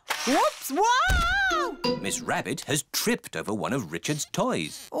 Whoops, wow! Miss Rabbit has tripped over one of Richard's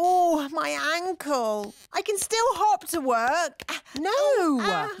toys. Oh, my ankle. I can still hop to work.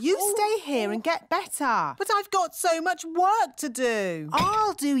 No, you stay here and get better. But I've got so much work to do.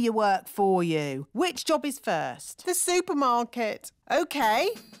 I'll do your work for you. Which job is first? The supermarket.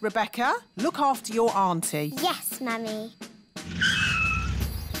 OK, Rebecca, look after your auntie. Yes, Mummy.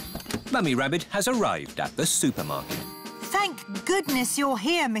 Mummy Rabbit has arrived at the supermarket. Thank goodness you're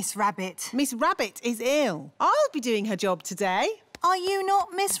here, Miss Rabbit. Miss Rabbit is ill. I'll be doing her job today. Are you not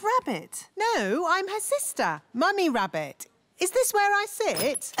Miss Rabbit? No, I'm her sister, Mummy Rabbit. Is this where I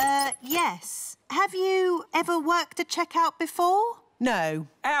sit? Yes. Have you ever worked a checkout before? No.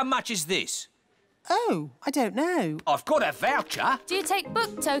 How much is this? Oh, I don't know. I've got a voucher. Do you take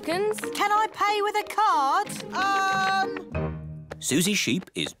book tokens? Can I pay with a card? Susie Sheep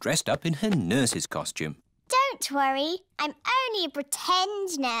is dressed up in her nurse's costume. Don't worry, I'm only a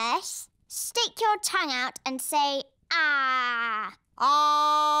pretend nurse. Stick your tongue out and say, ah.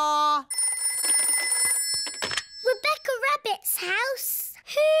 Ah. Rebecca Rabbit's house.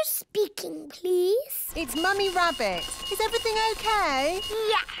 Who's speaking, please? It's Mummy Rabbit. Is everything okay?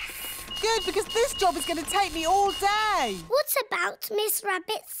 Yes. Good, because this job is going to take me all day. What about Miss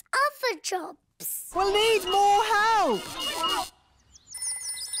Rabbit's other jobs? We'll need more help.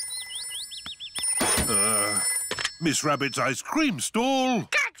 Miss Rabbit's ice cream stall.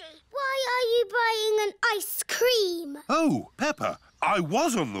 Daddy, why are you buying an ice cream? Oh, Peppa, I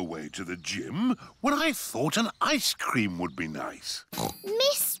was on the way to the gym when I thought an ice cream would be nice.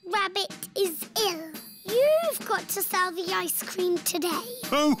 Miss Rabbit is ill. You've got to sell the ice cream today.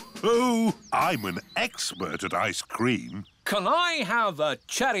 Oh, I'm an expert at ice cream. Can I have a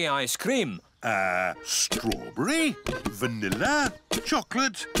cherry ice cream? Strawberry, vanilla,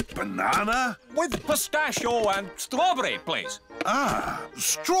 chocolate, banana. With pistachio and strawberry, please.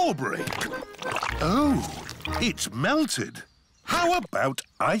 Strawberry. Oh, it's melted. How about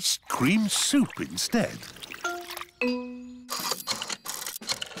ice cream soup instead?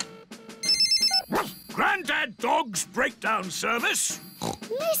 Grandad Dog's breakdown service.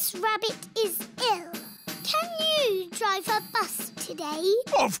 Miss Rabbit is ill. Can you drive a bus today?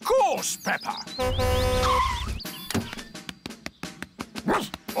 Of course, Peppa.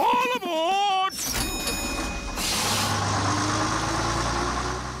 All aboard!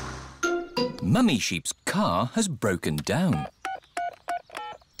 Mummy Sheep's car has broken down.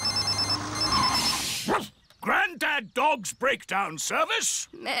 Grandad Dog's breakdown service.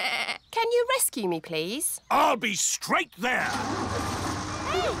 Can you rescue me, please? I'll be straight there.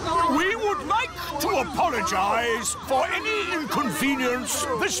 We would like to apologise for any inconvenience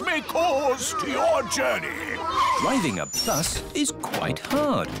this may cause to your journey. Driving a bus is quite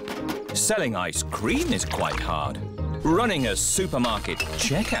hard. Selling ice cream is quite hard. Running a supermarket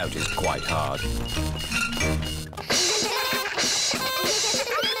checkout is quite hard.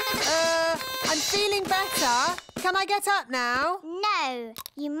 I'm feeling better. Can I get up now? No,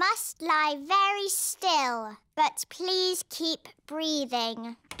 you must lie very still. But please keep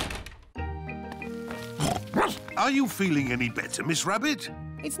breathing. Are you feeling any better, Miss Rabbit?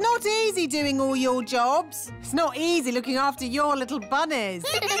 It's not easy doing all your jobs. It's not easy looking after your little bunnies.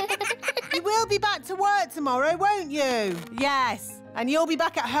 You will be back to work tomorrow, won't you? Yes. And you'll be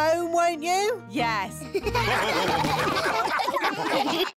back at home, won't you? Yes.